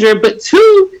pleasure, but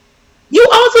two, you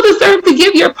also deserve to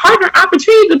give your partner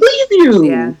opportunity to please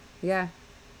you. Yeah.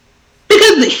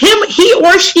 Because he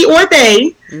or she or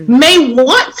they may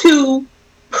want to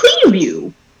please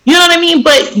you. You know what I mean?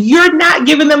 But you're not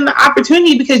giving them the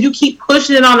opportunity because you keep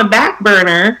pushing it on the back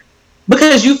burner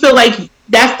because you feel like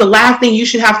that's the last thing you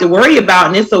should have to worry about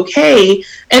and it's okay.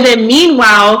 And then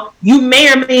meanwhile, you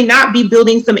may or may not be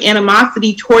building some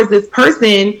animosity towards this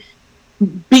person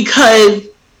because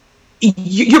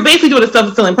you're basically doing a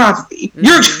self-fulfilling prophecy.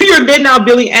 You're then now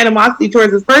building animosity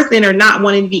towards this person or not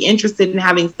wanting to be interested in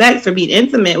having sex or being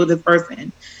intimate with this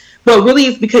person. But really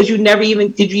it's because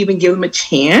did you even give them a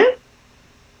chance?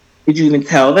 Did you even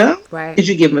tell them? Right. Did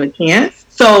you give them a chance?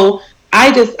 So I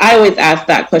always ask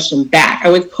that question back. I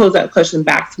always pose that question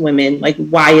back to women, like,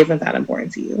 why isn't that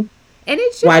important to you? And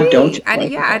it should why be. Don't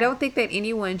you? I don't think that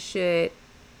anyone should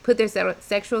put their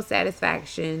sexual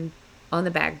satisfaction on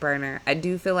the back burner. I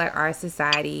do feel like our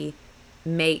society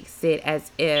makes it as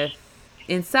if,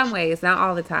 in some ways, not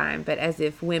all the time, but as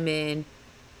if women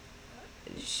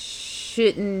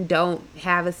don't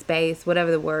have a space, whatever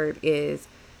the word is,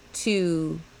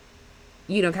 to,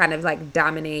 kind of like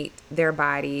dominate their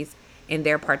bodies and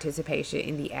their participation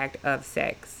in the act of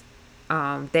sex.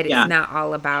 That it's not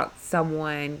all about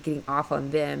someone getting off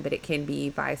on them, but it can be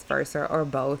vice versa or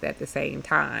both at the same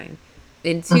time.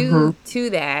 And to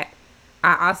that,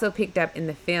 I also picked up in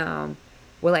the film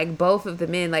where, like, both of the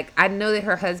men, like, I know that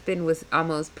her husband was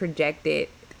almost projected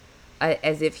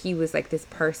as if he was like this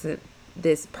perfect,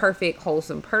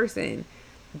 wholesome person.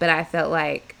 But I felt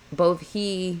like both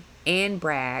he and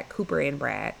Cooper and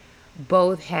Brad,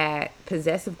 both had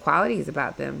possessive qualities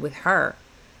about them with her.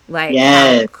 Like,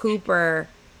 how Cooper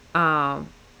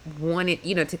wanted,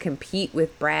 to compete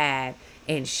with Brad,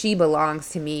 and she belongs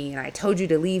to me, and I told you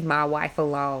to leave my wife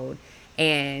alone.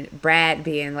 And Brad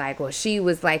being like, well, she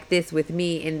was like this with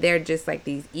me. And they're just like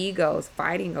these egos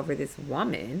fighting over this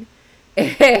woman.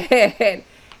 And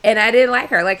I didn't like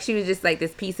her. Like, she was just like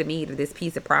this piece of meat or this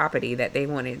piece of property that they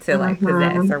wanted to like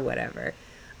possess or whatever.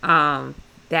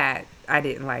 That I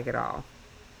didn't like at all.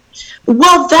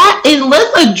 Well, and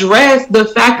let's address the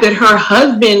fact that her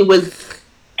husband was,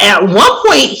 at one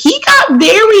point, he got very,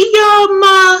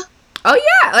 oh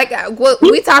yeah. Like, well,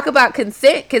 we talk about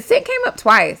consent. Consent came up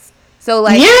twice. So,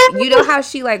 like, you know how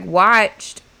she, like,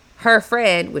 watched her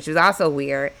friend, which was also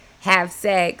weird, have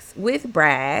sex with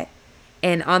Brad,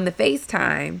 and on the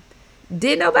FaceTime,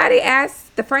 did nobody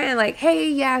ask the friend, like,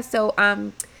 hey, so,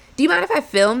 do you mind if I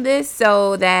film this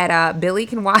so that Billy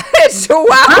can watch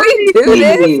while we do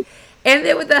this? And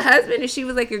then with the husband, and she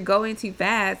was like, "You're going too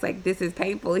fast. Like, this is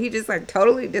painful." He just like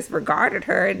totally disregarded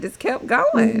her and just kept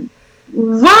going.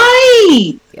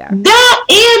 Right. Yeah. That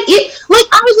and it, like,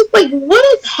 I was just like,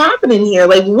 what is happening here?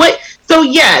 Like, what? So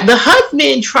yeah, the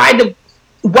husband tried to,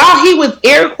 while he was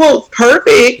air quotes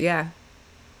perfect. Yeah.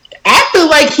 I feel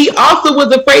like he also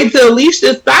was afraid to unleash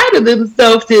this side of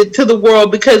himself to the world,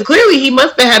 because clearly he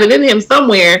must have had it in him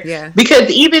somewhere. Yeah. Because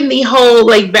even the whole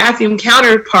like bathroom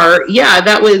counterpart, yeah,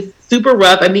 that was super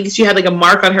rough. I think she had like a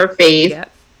mark on her face. Yep.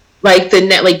 Like the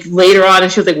net, like later on,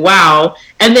 and she was like, "Wow!"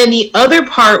 And then the other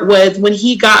part was when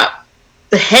he got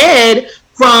the head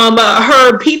from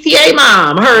her PTA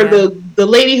mom, the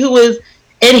lady who was,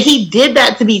 and he did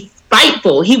that to be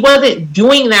spiteful. He wasn't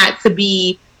doing that to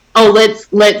be, oh, let's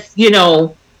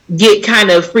get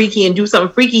kind of freaky and do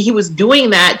something freaky. He was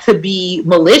doing that to be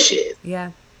malicious.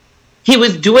 Yeah. He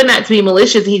was doing that to be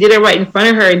malicious. He did it right in front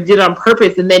of her and did it on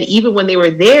purpose. And then even when they were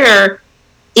there,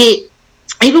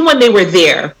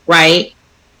 right,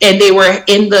 and they were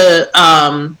in the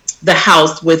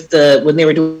house when they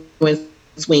were doing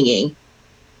swinging,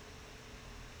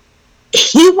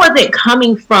 he wasn't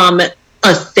coming from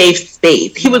a safe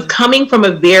space. He was coming from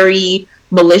a very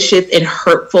malicious and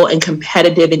hurtful and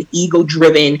competitive and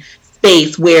ego-driven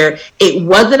space where it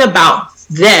wasn't about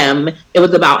them, it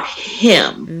was about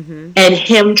him, and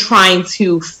him trying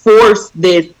to force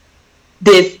this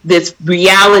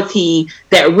reality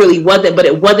that really wasn't, but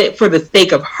it wasn't for the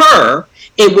sake of her,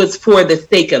 it was for the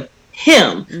sake of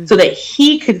him, so that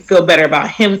he could feel better about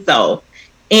himself.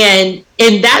 And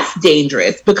that's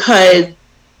dangerous, because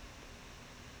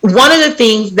one of the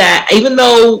things that, even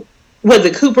though, was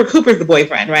it Cooper's the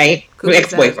boyfriend, right? Cooper's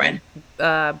ex-boyfriend.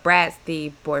 Brad's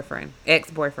the boyfriend,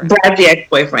 ex-boyfriend. Brad's the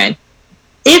ex-boyfriend.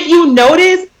 If you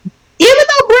notice, even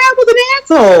though Brad was an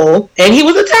asshole and he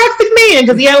was a toxic man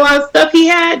because he had a lot of stuff he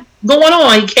had going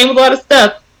on, he came with a lot of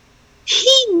stuff,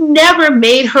 he never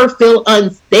made her feel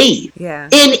unsafe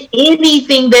in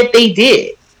anything that they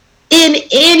did.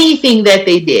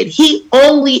 He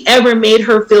only ever made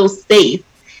her feel safe.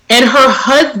 And her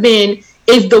husband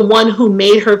is the one who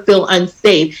made her feel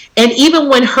unsafe. And even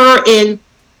when her and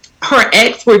her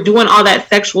ex were doing all that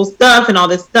sexual stuff and all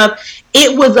this stuff,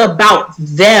 it was about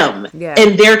them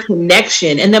and their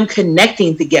connection and them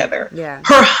connecting together.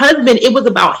 Her husband, it was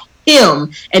about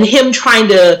him and him trying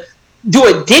to do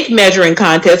a dick measuring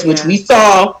contest, which we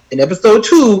saw in episode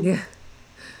 2.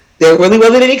 There really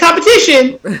wasn't any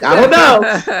competition. I don't know.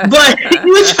 But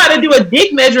he was trying to do a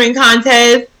dick measuring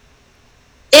contest,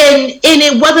 and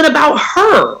it wasn't about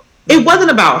her. It wasn't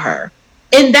about her.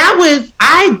 And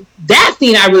that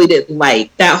scene I really didn't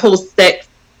like. That whole sex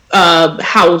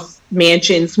house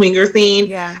mansion swinger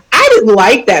scene. I didn't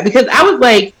like that, because I was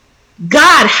like,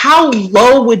 God, how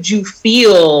low would you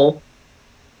feel?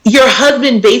 Your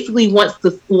husband basically wants to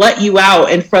slut you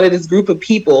out in front of this group of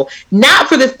people, not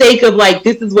for the sake of like,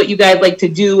 this is what you guys like to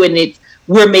do, and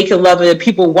we're making love and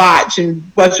people watch and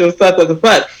what the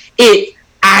fuck.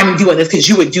 I'm doing this because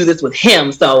you would do this with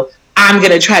him, so I'm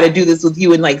gonna try to do this with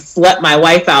you and like slut my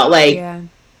wife out. Like,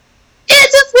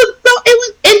 it just was so. It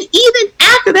was, and even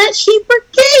after that, she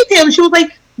forgave him. She was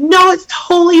like, "No, it's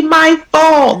totally my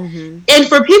fault." And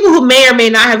for people who may or may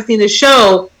not have seen the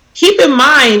show, keep in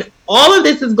mind, all of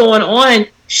this is going on.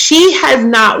 She has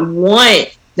not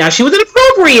once. Now, she was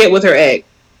inappropriate with her ex,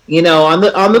 on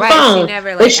the phone. She never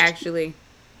actually.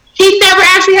 She never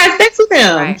actually had sex with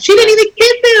him. Right. She didn't even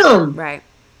kiss him. Right.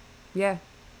 Yeah.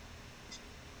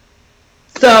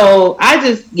 So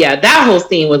that whole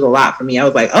scene was a lot for me. I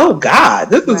was like, oh God,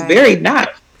 this is very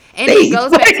not. And it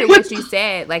goes back to what you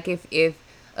said. Like, if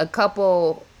a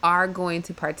couple are going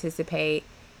to participate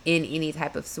in any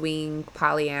type of swing,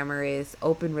 polyamorous,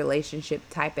 open relationship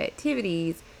type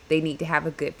activities, they need to have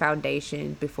a good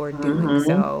foundation before doing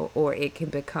so, or it can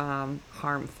become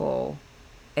harmful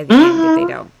at the end if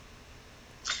they don't.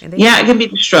 It can be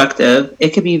destructive. It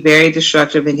can be very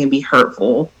destructive. It can be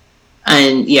hurtful.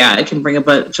 And it can bring a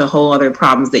bunch of whole other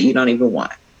problems that you don't even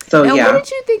want. So now, what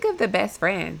did you think of the best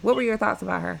friend? What were your thoughts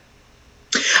about her?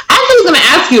 I was going to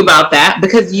ask you about that,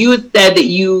 because you had said that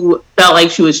you felt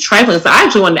like she was trifling. So I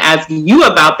actually wanted to ask you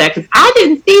about that, because I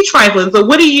didn't see trifling. So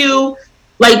what do you,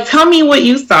 like, tell me what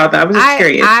you saw about. I was just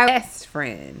curious. Best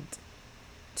friend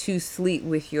to sleep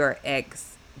with your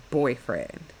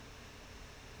ex-boyfriend.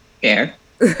 Fair.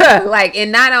 Like,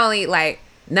 and not only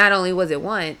was it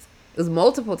once, it was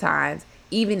multiple times.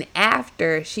 Even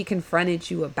after she confronted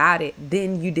you about it,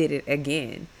 then you did it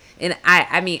again. And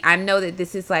I mean, I know that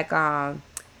this is like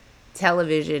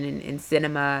television and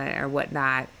cinema or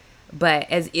whatnot, but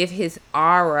as if his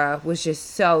aura was just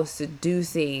so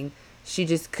seducing she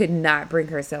just could not bring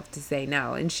herself to say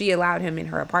no. And she allowed him in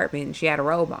her apartment and she had a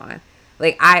robe on.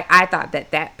 Like, I thought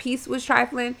that piece was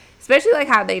trifling, especially like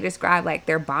how they described like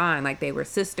their bond. Like they were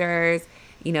sisters,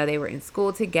 you know, they were in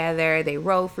school together, they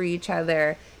rode for each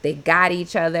other, they got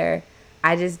each other.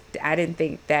 I didn't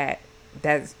think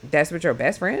that's what your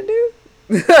best friend do.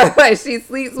 Like she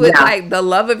sleeps with like the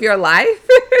love of your life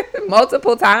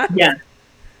multiple times.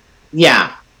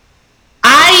 Yeah.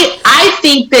 I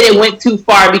think that it went too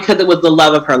far because it was the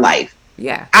love of her life.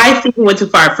 Yeah. I think it went too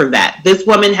far for that. This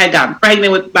woman had gotten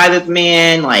pregnant by this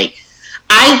man. Like,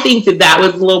 I think that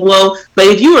was a little low. But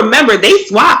if you remember, they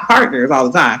swapped partners all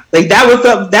the time. Like that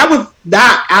was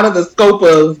not out of the scope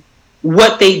of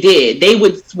what they did. They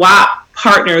would swap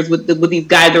partners with these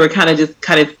guys that were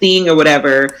kind of seeing or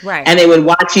whatever. Right. And they would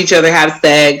watch each other have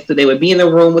sex. So they would be in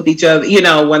the room with each other, you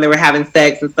know, when they were having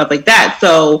sex and stuff like that.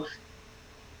 So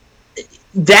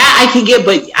that I can get,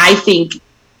 but I think,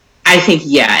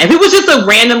 yeah. If it was just a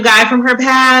random guy from her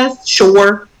past,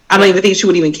 sure. I don't even think she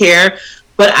would even care.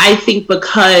 But I think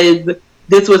because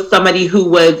this was somebody who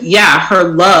was, her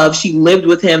love, she lived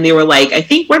with him. They were like, I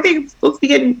think, weren't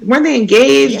they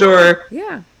engaged or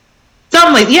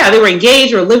something like, they were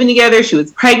engaged or living together. She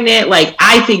was pregnant. Like,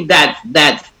 I think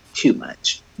that's too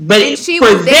much. But she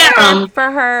was there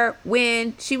for her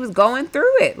when she was going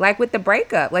through it, like with the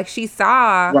breakup. Like she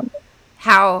saw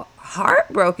how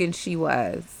heartbroken she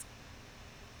was.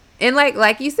 And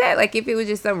like you said, like if it was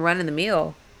just some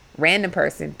run-of-the-mill random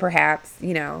person, perhaps,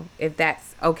 you know, if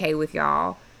that's okay with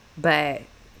y'all. But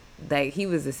like he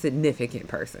was a significant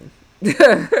person.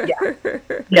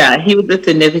 Yeah, he was a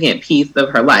significant piece of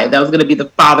her life. That was going to be the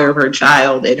father of her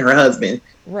child and her husband.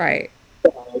 Right.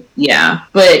 So, yeah.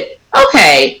 But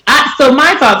okay. So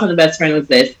my thoughts on the best friend was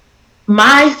this.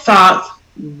 My thoughts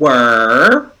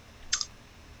were,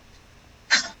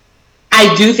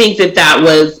 I do think that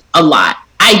was a lot.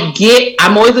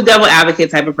 I'm always a devil advocate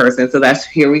type of person, so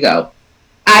here we go.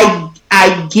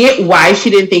 I get why she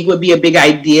didn't think it would be a big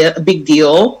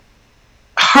deal.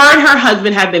 Her and her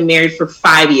husband had been married for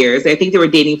 5 years. I think they were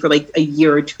dating for like a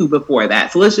year or two before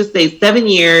that. So let's just say 7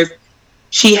 years.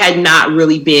 She had not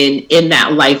really been in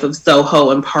that life of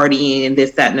Soho and partying and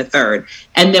this, that, and the third.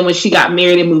 And then when she got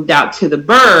married and moved out to the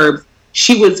burbs,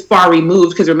 she was far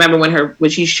removed, because remember when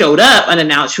she showed up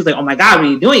unannounced, she was like, oh my God, what are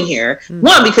you doing here? Mm-hmm.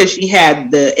 One, because she had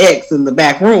the ex in the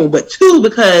back room, but two,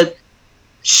 because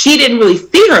she didn't really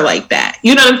see her like that.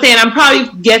 You know what I'm saying? I'm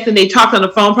probably guessing they talked on the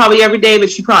phone probably every day, but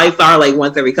she probably saw her like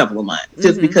once every couple of months,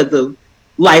 just because of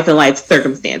life and life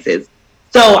circumstances.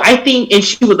 So I think, and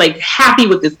she was like happy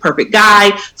with this perfect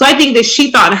guy. So I think that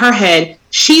she thought in her head,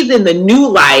 she's in the new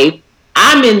life,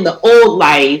 I'm in the old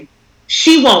life.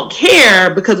 She won't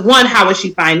care because, one, how would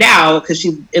she find out? Because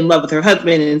she's in love with her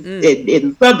husband in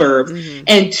the suburbs. Mm-hmm.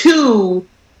 And two,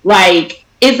 like,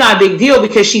 it's not a big deal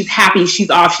because she's happy, she's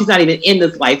off, she's not even in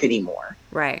this life anymore.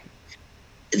 Right.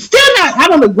 Still not, I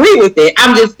don't agree with it.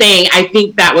 I'm just saying, I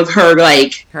think that was her,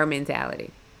 like... Her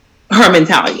mentality.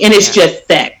 And it's just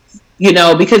sex, you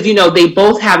know, because, you know, they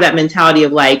both have that mentality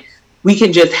of, like, we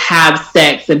can just have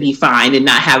sex and be fine and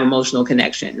not have emotional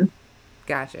connection.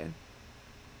 Gotcha.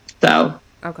 So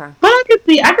okay, but I could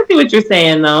see what you're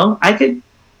saying though. I could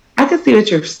see what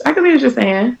you're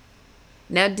saying.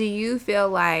 Now, do you feel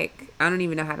like, I don't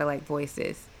even know how to like voice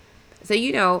this. So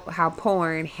you know how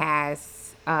porn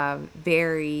has a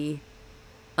very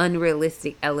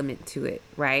unrealistic element to it,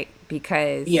 right?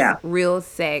 Because real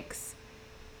sex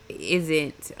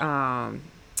isn't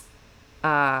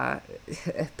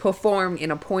performed in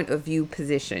a point of view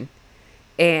position.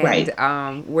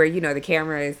 And where, you know, the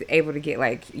camera is able to get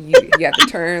like you have to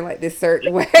turn like this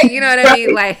certain way, you know what I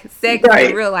mean? Like sex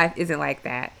in real life isn't like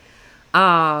that.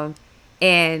 And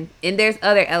there's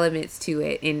other elements to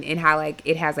it in how like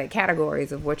it has like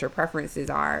categories of what your preferences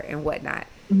are and whatnot.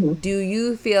 Mm-hmm. Do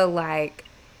you feel like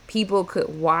people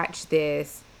could watch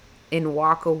this and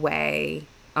walk away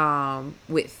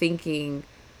with thinking,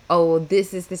 oh,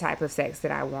 this is the type of sex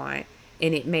that I want,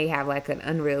 and it may have like an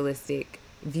unrealistic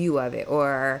view of it,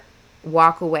 or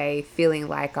walk away feeling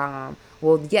like well,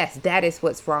 yes, that is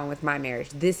what's wrong with my marriage,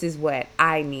 this is what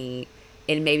I need,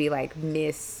 and maybe like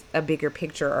miss a bigger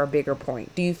picture or a bigger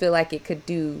point? Do you feel like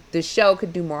the show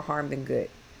could do more harm than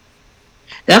good?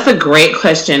 That's a great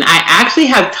question. I actually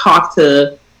have talked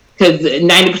to, because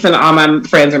 90% of all my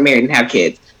friends are married and have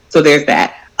kids, so there's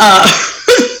that.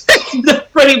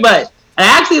 Pretty much.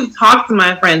 I actually have talked to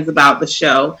my friends about the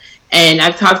show. And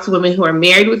I've talked to women who are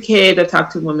married with kids. I've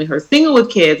talked to women who are single with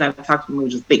kids. I've talked to women who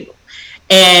are just single.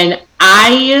 And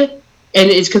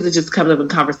it's because it just comes up in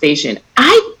conversation.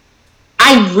 I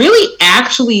I really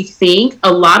actually think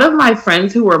a lot of my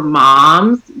friends who are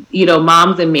moms,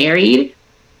 moms and married,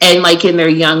 and like in their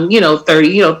young,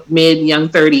 30, mid young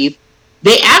 30s,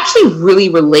 they actually really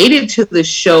related to the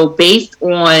show based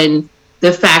on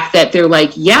the fact that they're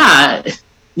like, yeah,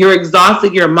 you're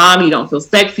exhausted, you're a mom, you don't feel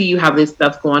sexy, you have this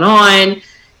stuff going on.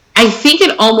 I think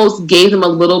it almost gave them a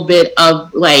little bit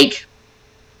of like,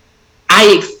 I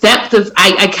accept this.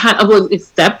 I kind of was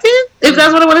accepted, if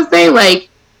that's what I want to say. Like,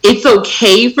 it's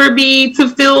okay for me to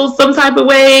feel some type of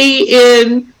way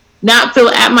and not feel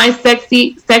at my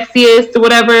sexiest or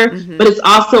whatever. Mm-hmm. But it's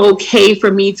also okay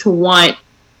for me to want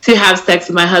to have sex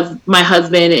with my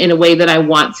husband in a way that I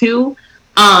want to.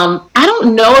 I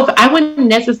don't know if I wouldn't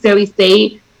necessarily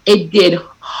say it did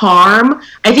harm.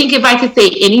 I think if I could say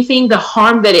anything, the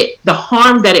harm that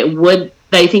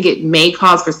I think it may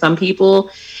cause for some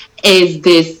people is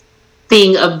this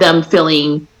thing of them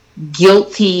feeling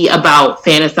guilty about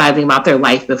fantasizing about their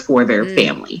life before their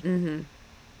family. Mm-hmm.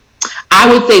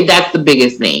 I would say that's the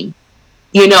biggest thing,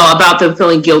 about them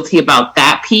feeling guilty about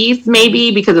that piece,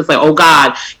 maybe, because it's like, oh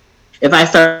God, if I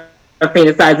start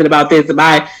fantasizing about this, am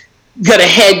I gonna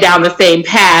head down the same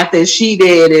path as she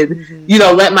did and,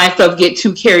 mm-hmm. Let myself get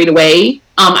too carried away?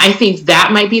 I think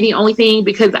that might be the only thing,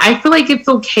 because I feel like it's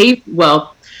okay.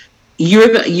 Well, you're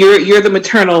the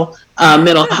maternal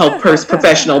mental health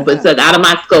professional, but it's out of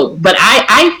my scope. But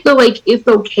I feel like it's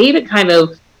okay to kind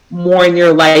of mourn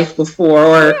your life before,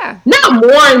 or not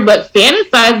mourn, but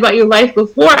fantasize about your life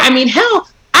before. I mean, hell,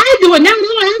 I do it now.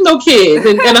 I don't have no kids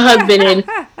and a husband, and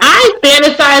I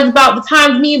fantasize about the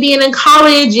times me being in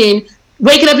college and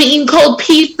waking up and eating cold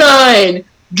pizza and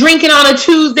drinking on a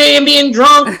Tuesday and being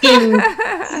drunk and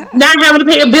not having to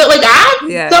pay a bill. Like,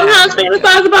 I sometimes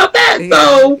fantasize about that.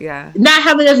 So not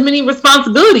having as many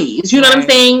responsibilities, you know what I'm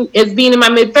saying, as being in my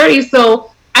mid-30s.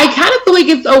 So I kind of feel like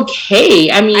it's okay.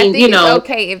 I mean, I think it's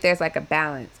okay if there's like a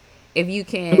balance. If you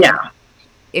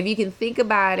can think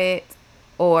about it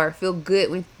or feel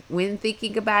good when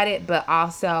thinking about it, but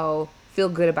also feel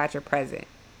good about your present.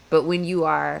 But when you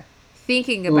are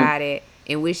thinking about it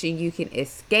and wishing you can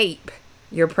escape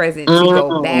your present to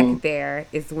go back there,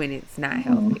 is when it's not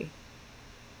healthy.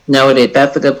 Noted.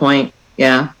 That's a good point.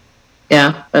 Yeah,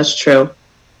 that's true.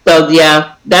 So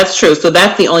that's true. So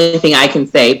that's the only thing I can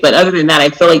say. But other than that, I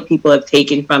feel like people have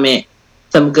taken from it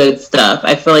some good stuff.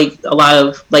 I feel like a lot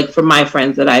of, like, from my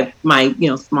friends that my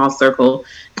small circle,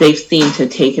 they've seemed to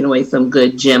have taken away some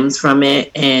good gems from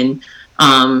it, and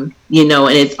and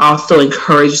it's also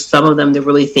encouraged some of them to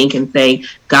really think and say,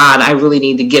 God, I really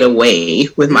need to get away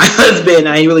with my husband.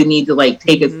 I really need to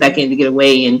take a second to get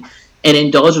away and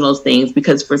indulge in those things,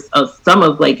 because for some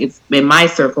of, it's in my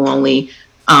circle only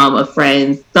of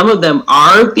friends, some of them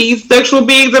are these sexual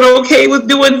beings that are okay with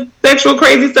doing sexual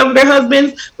crazy stuff with their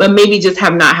husbands, but maybe just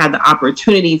have not had the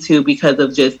opportunity to because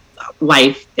of just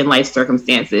life and life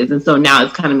circumstances. And so now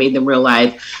it's kind of made them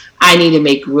realize, I need to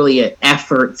make really an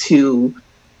effort to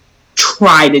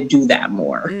try to do that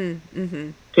more,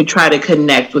 to try to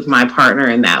connect with my partner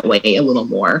in that way a little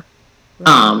more,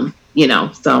 so.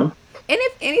 And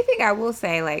if anything, I will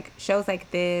say, shows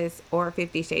like this, or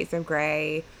 50 Shades of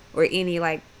Grey, or any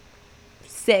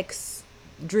sex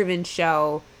driven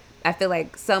show, I feel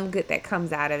like some good that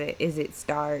comes out of it is it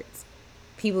starts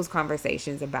people's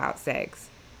conversations about sex.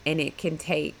 And it can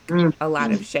take a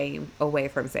lot of shame away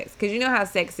from sex. Because you know how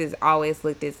sex is always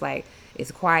looked as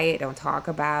it's quiet, don't talk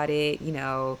about it,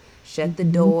 shut the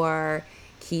door,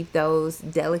 keep those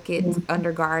delicate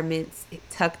undergarments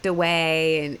tucked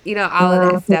away, and, all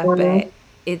of that stuff. But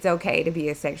it's okay to be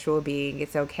a sexual being.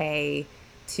 It's okay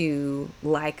to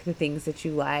like the things that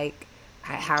you like,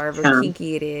 however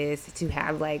kinky it is, to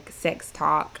have, sex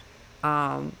talk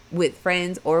with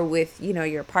friends or with,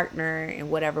 your partner in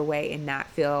whatever way, and not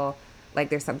feel like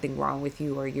there's something wrong with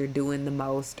you or you're doing the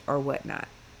most or whatnot.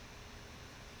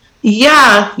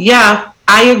 Yeah,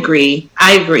 I agree.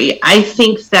 I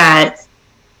think that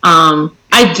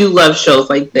I do love shows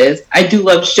like this. I do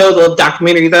love shows, I love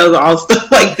documentaries, I love all stuff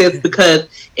like this, because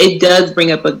it does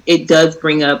bring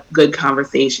up good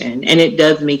conversation, and it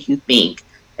does make you think.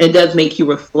 It does make you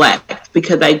reflect,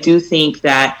 because I do think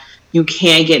that you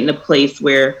can get in a place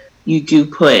where you do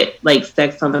put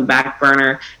sex on the back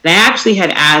burner. And I actually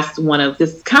had asked one of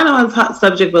this, kind of on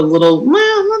subject, but a little,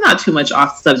 well, not too much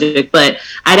off subject, but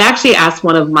I'd actually asked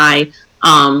one of my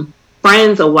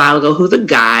friends a while ago, who's a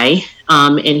guy,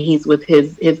 and he's with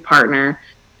his partner,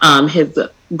 his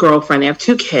girlfriend. They have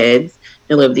 2 kids.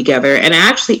 They live together. And I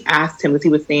actually asked him, because he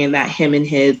was saying that him and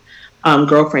his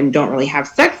girlfriend don't really have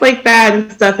sex like that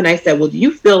and stuff. And I said, well, do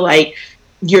you feel like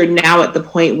you're now at the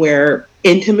point where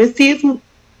intimacy is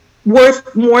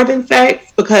worth more than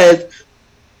sex? Because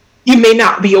you may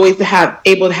not be always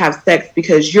able to have sex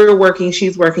because you're working,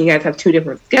 she's working, you guys have two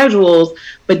different schedules,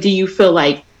 but do you feel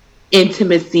like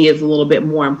intimacy is a little bit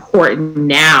more important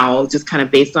now, just kind of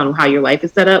based on how your life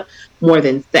is set up, more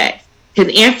than sex?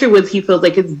 His answer was he feels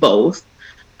like it's both.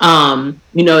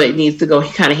 It needs to go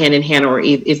kind of hand in hand, or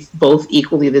it's both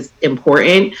equally this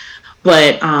important.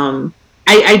 But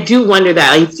I do wonder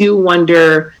that. I do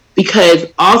wonder because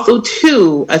also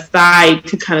too, aside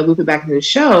to kind of loop it back into the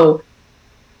show,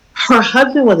 her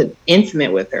husband wasn't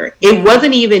intimate with her. It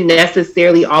wasn't even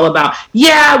necessarily all about,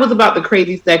 it was about the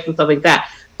crazy sex and stuff like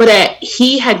that. But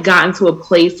he had gotten to a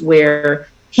place where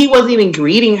he wasn't even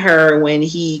greeting her when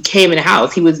he came in the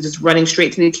house. He was just running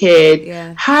straight to the kids.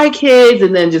 Yeah. Hi, kids.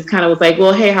 And then just kind of was like,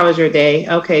 well, hey, how was your day?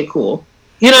 Okay, cool.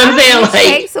 You know what I'm saying?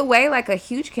 It takes away like a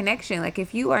huge connection. Like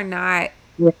if you are not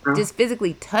just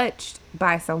physically touched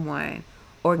by someone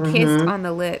or kissed on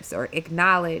the lips or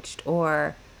acknowledged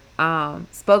or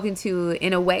spoken to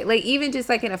in a way, like even just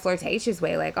like in a flirtatious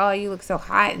way, like, oh, you look so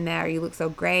hot in that, or you look so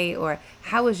great, or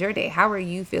how was your day? How are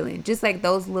you feeling? Just like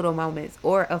those little moments,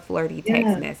 or a flirty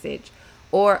text message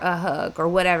or a hug or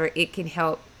whatever, it can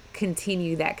help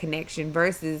continue that connection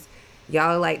versus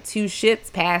y'all like two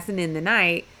ships passing in the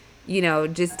night,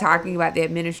 just talking about the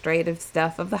administrative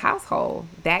stuff of the household.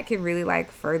 That can really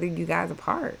like further you guys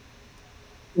apart.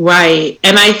 Right.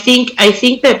 And I think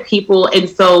that people, and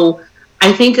so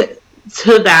I think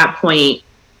to that point,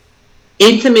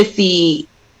 intimacy,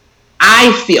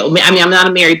 I feel, I mean, I'm not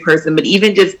a married person, but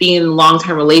even just being in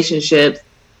long-term relationships,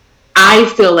 I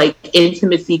feel like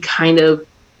intimacy kind of,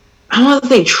 I don't want to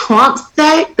say trumps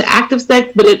sex, the act of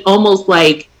sex, but it almost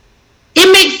like,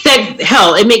 it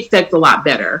makes sex a lot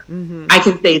better. Mm-hmm. I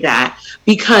can say that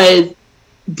because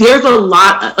there's a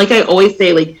lot, like I always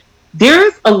say, like,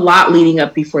 there's a lot leading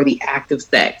up before the act of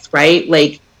sex, right?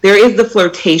 Like, there is the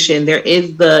flirtation, there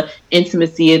is the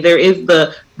intimacy, there is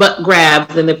the butt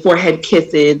grabs and the forehead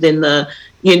kisses and the,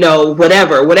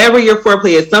 whatever your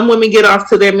foreplay is. Some women get off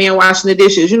to their man washing the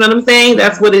dishes. You know what I'm saying?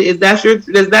 That's what it is. That's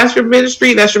your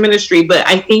ministry. That's your ministry. But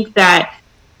I think that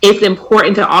it's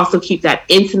important to also keep that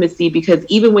intimacy because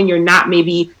even when you're not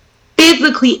maybe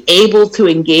physically able to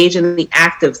engage in the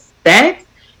act of sex,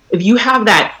 if you have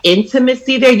that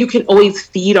intimacy there, you can always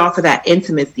feed off of that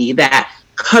intimacy, that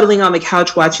cuddling on the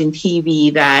couch watching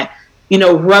TV, that,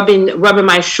 rubbing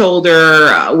my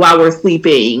shoulder while we're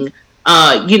sleeping,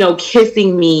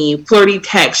 kissing me, flirty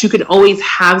text. You can always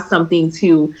have something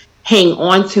to hang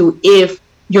on to if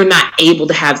you're not able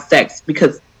to have sex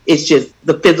because it's just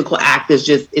the physical act is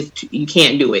just, you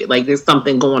can't do it. Like there's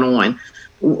something going on,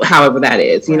 however that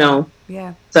is,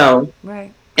 Yeah. So,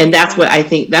 right. And that's what I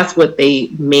think, that's what they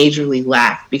majorly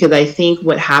lacked, because I think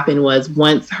what happened was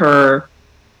once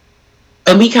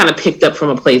and we kind of picked up from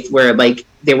a place where like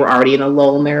they were already in a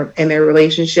lull in their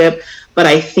relationship. But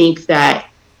I think that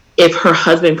if her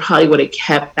husband probably would have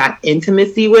kept that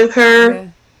intimacy with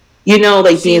her,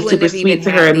 like being super sweet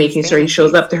to her and making sure he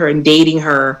shows up to her and dating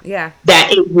her,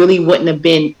 that it really wouldn't have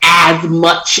been as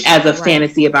much as a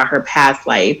fantasy about her past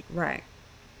life. Right.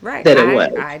 That it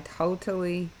was. I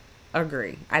totally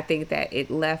agree. I think that it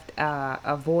left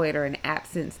a void or an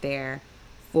absence there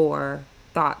for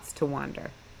thoughts to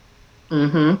wander.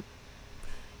 Mm-hmm.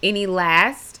 Any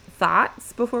last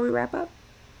thoughts before we wrap up?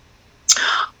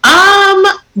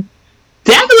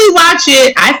 Definitely watch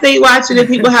it. I say watch it if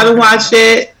people haven't watched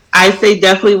it. I say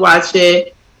definitely watch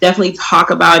it. Definitely talk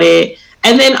about it.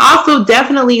 And then also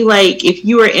definitely, like, if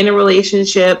you are in a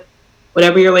relationship,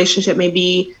 whatever your relationship may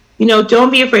be, don't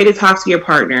be afraid to talk to your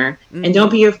partner. Mm-hmm. And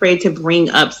don't be afraid to bring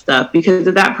up stuff, because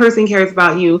if that person cares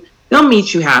about you, they'll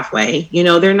meet you halfway.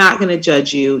 They're not going to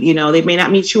judge you. They may not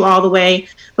meet you all the way,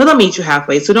 but they'll meet you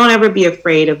halfway. So don't ever be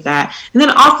afraid of that. And then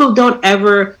also don't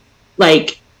ever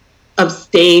like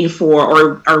abstain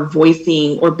for or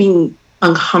voicing or being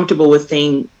uncomfortable with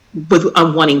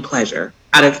wanting pleasure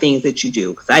out of things that you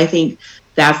do. Because I think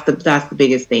that's the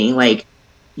biggest thing. Like,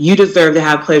 you deserve to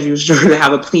have pleasure. You deserve to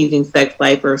have a pleasing sex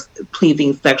life or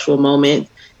pleasing sexual moments.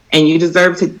 And you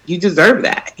deserve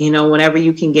that, whenever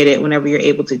you can get it, whenever you're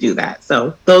able to do that.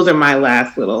 So those are my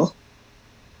last little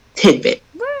tidbit.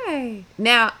 Right.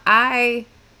 Now, I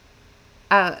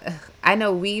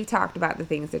know we've talked about the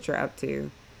things that you're up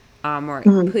to, or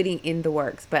putting in the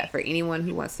works, but for anyone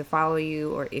who wants to follow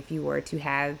you, or if you were to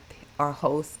have or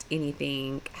host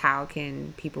anything, how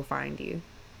can people find you?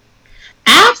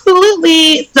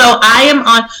 Absolutely. So I am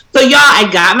on. So y'all, I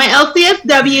got my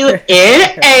LCSW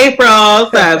in April.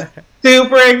 So I'm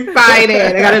super excited.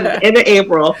 I got it in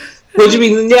April, which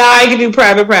means now I can do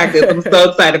private practice. I'm so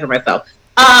excited for myself.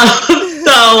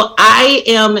 So I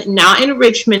am now in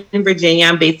Richmond, Virginia.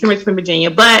 I'm based in Richmond, Virginia,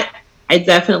 but I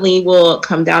definitely will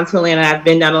come down to Atlanta. I've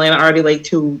been down to Atlanta already like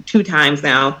two times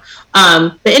now.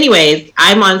 But anyways,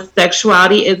 I'm on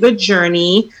Sexuality is a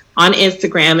Journey on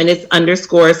Instagram, and it's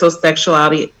underscore. So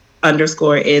sexuality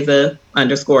underscore is a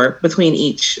underscore between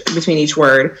each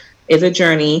word is a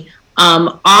journey.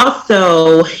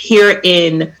 Also here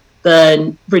in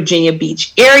the Virginia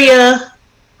Beach area,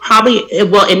 probably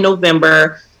well in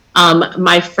November.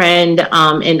 My friend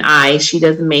and she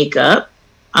does makeup.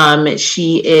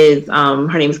 She is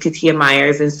her name is Katia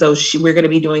Myers, and so we're going to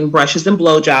be doing brushes and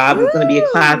blowjobs. It's going to be a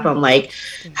class on like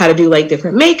how to do like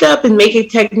different makeup and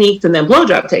makeup techniques, and then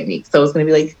blowjob techniques. So it's going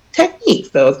to be like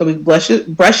techniques. So it's going to be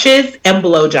brushes and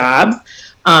blowjobs.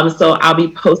 So I'll be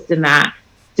posting that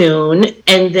soon,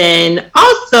 and then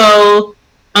also,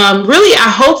 really, I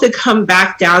hope to come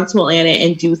back down to Atlanta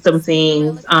and do some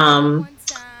things.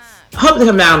 Hope to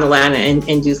come down to Atlanta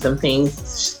and do some things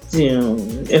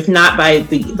soon. If not by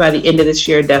the end of this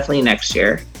year, definitely next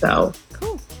year. So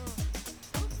cool.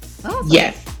 Awesome.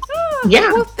 Yes. Oh,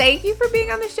 yeah. Well, thank you for being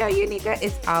on the show, Unika.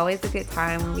 It's always a good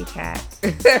time when we chat.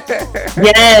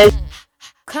 Yes.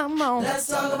 Come on. Let's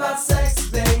talk about sex,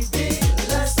 baby.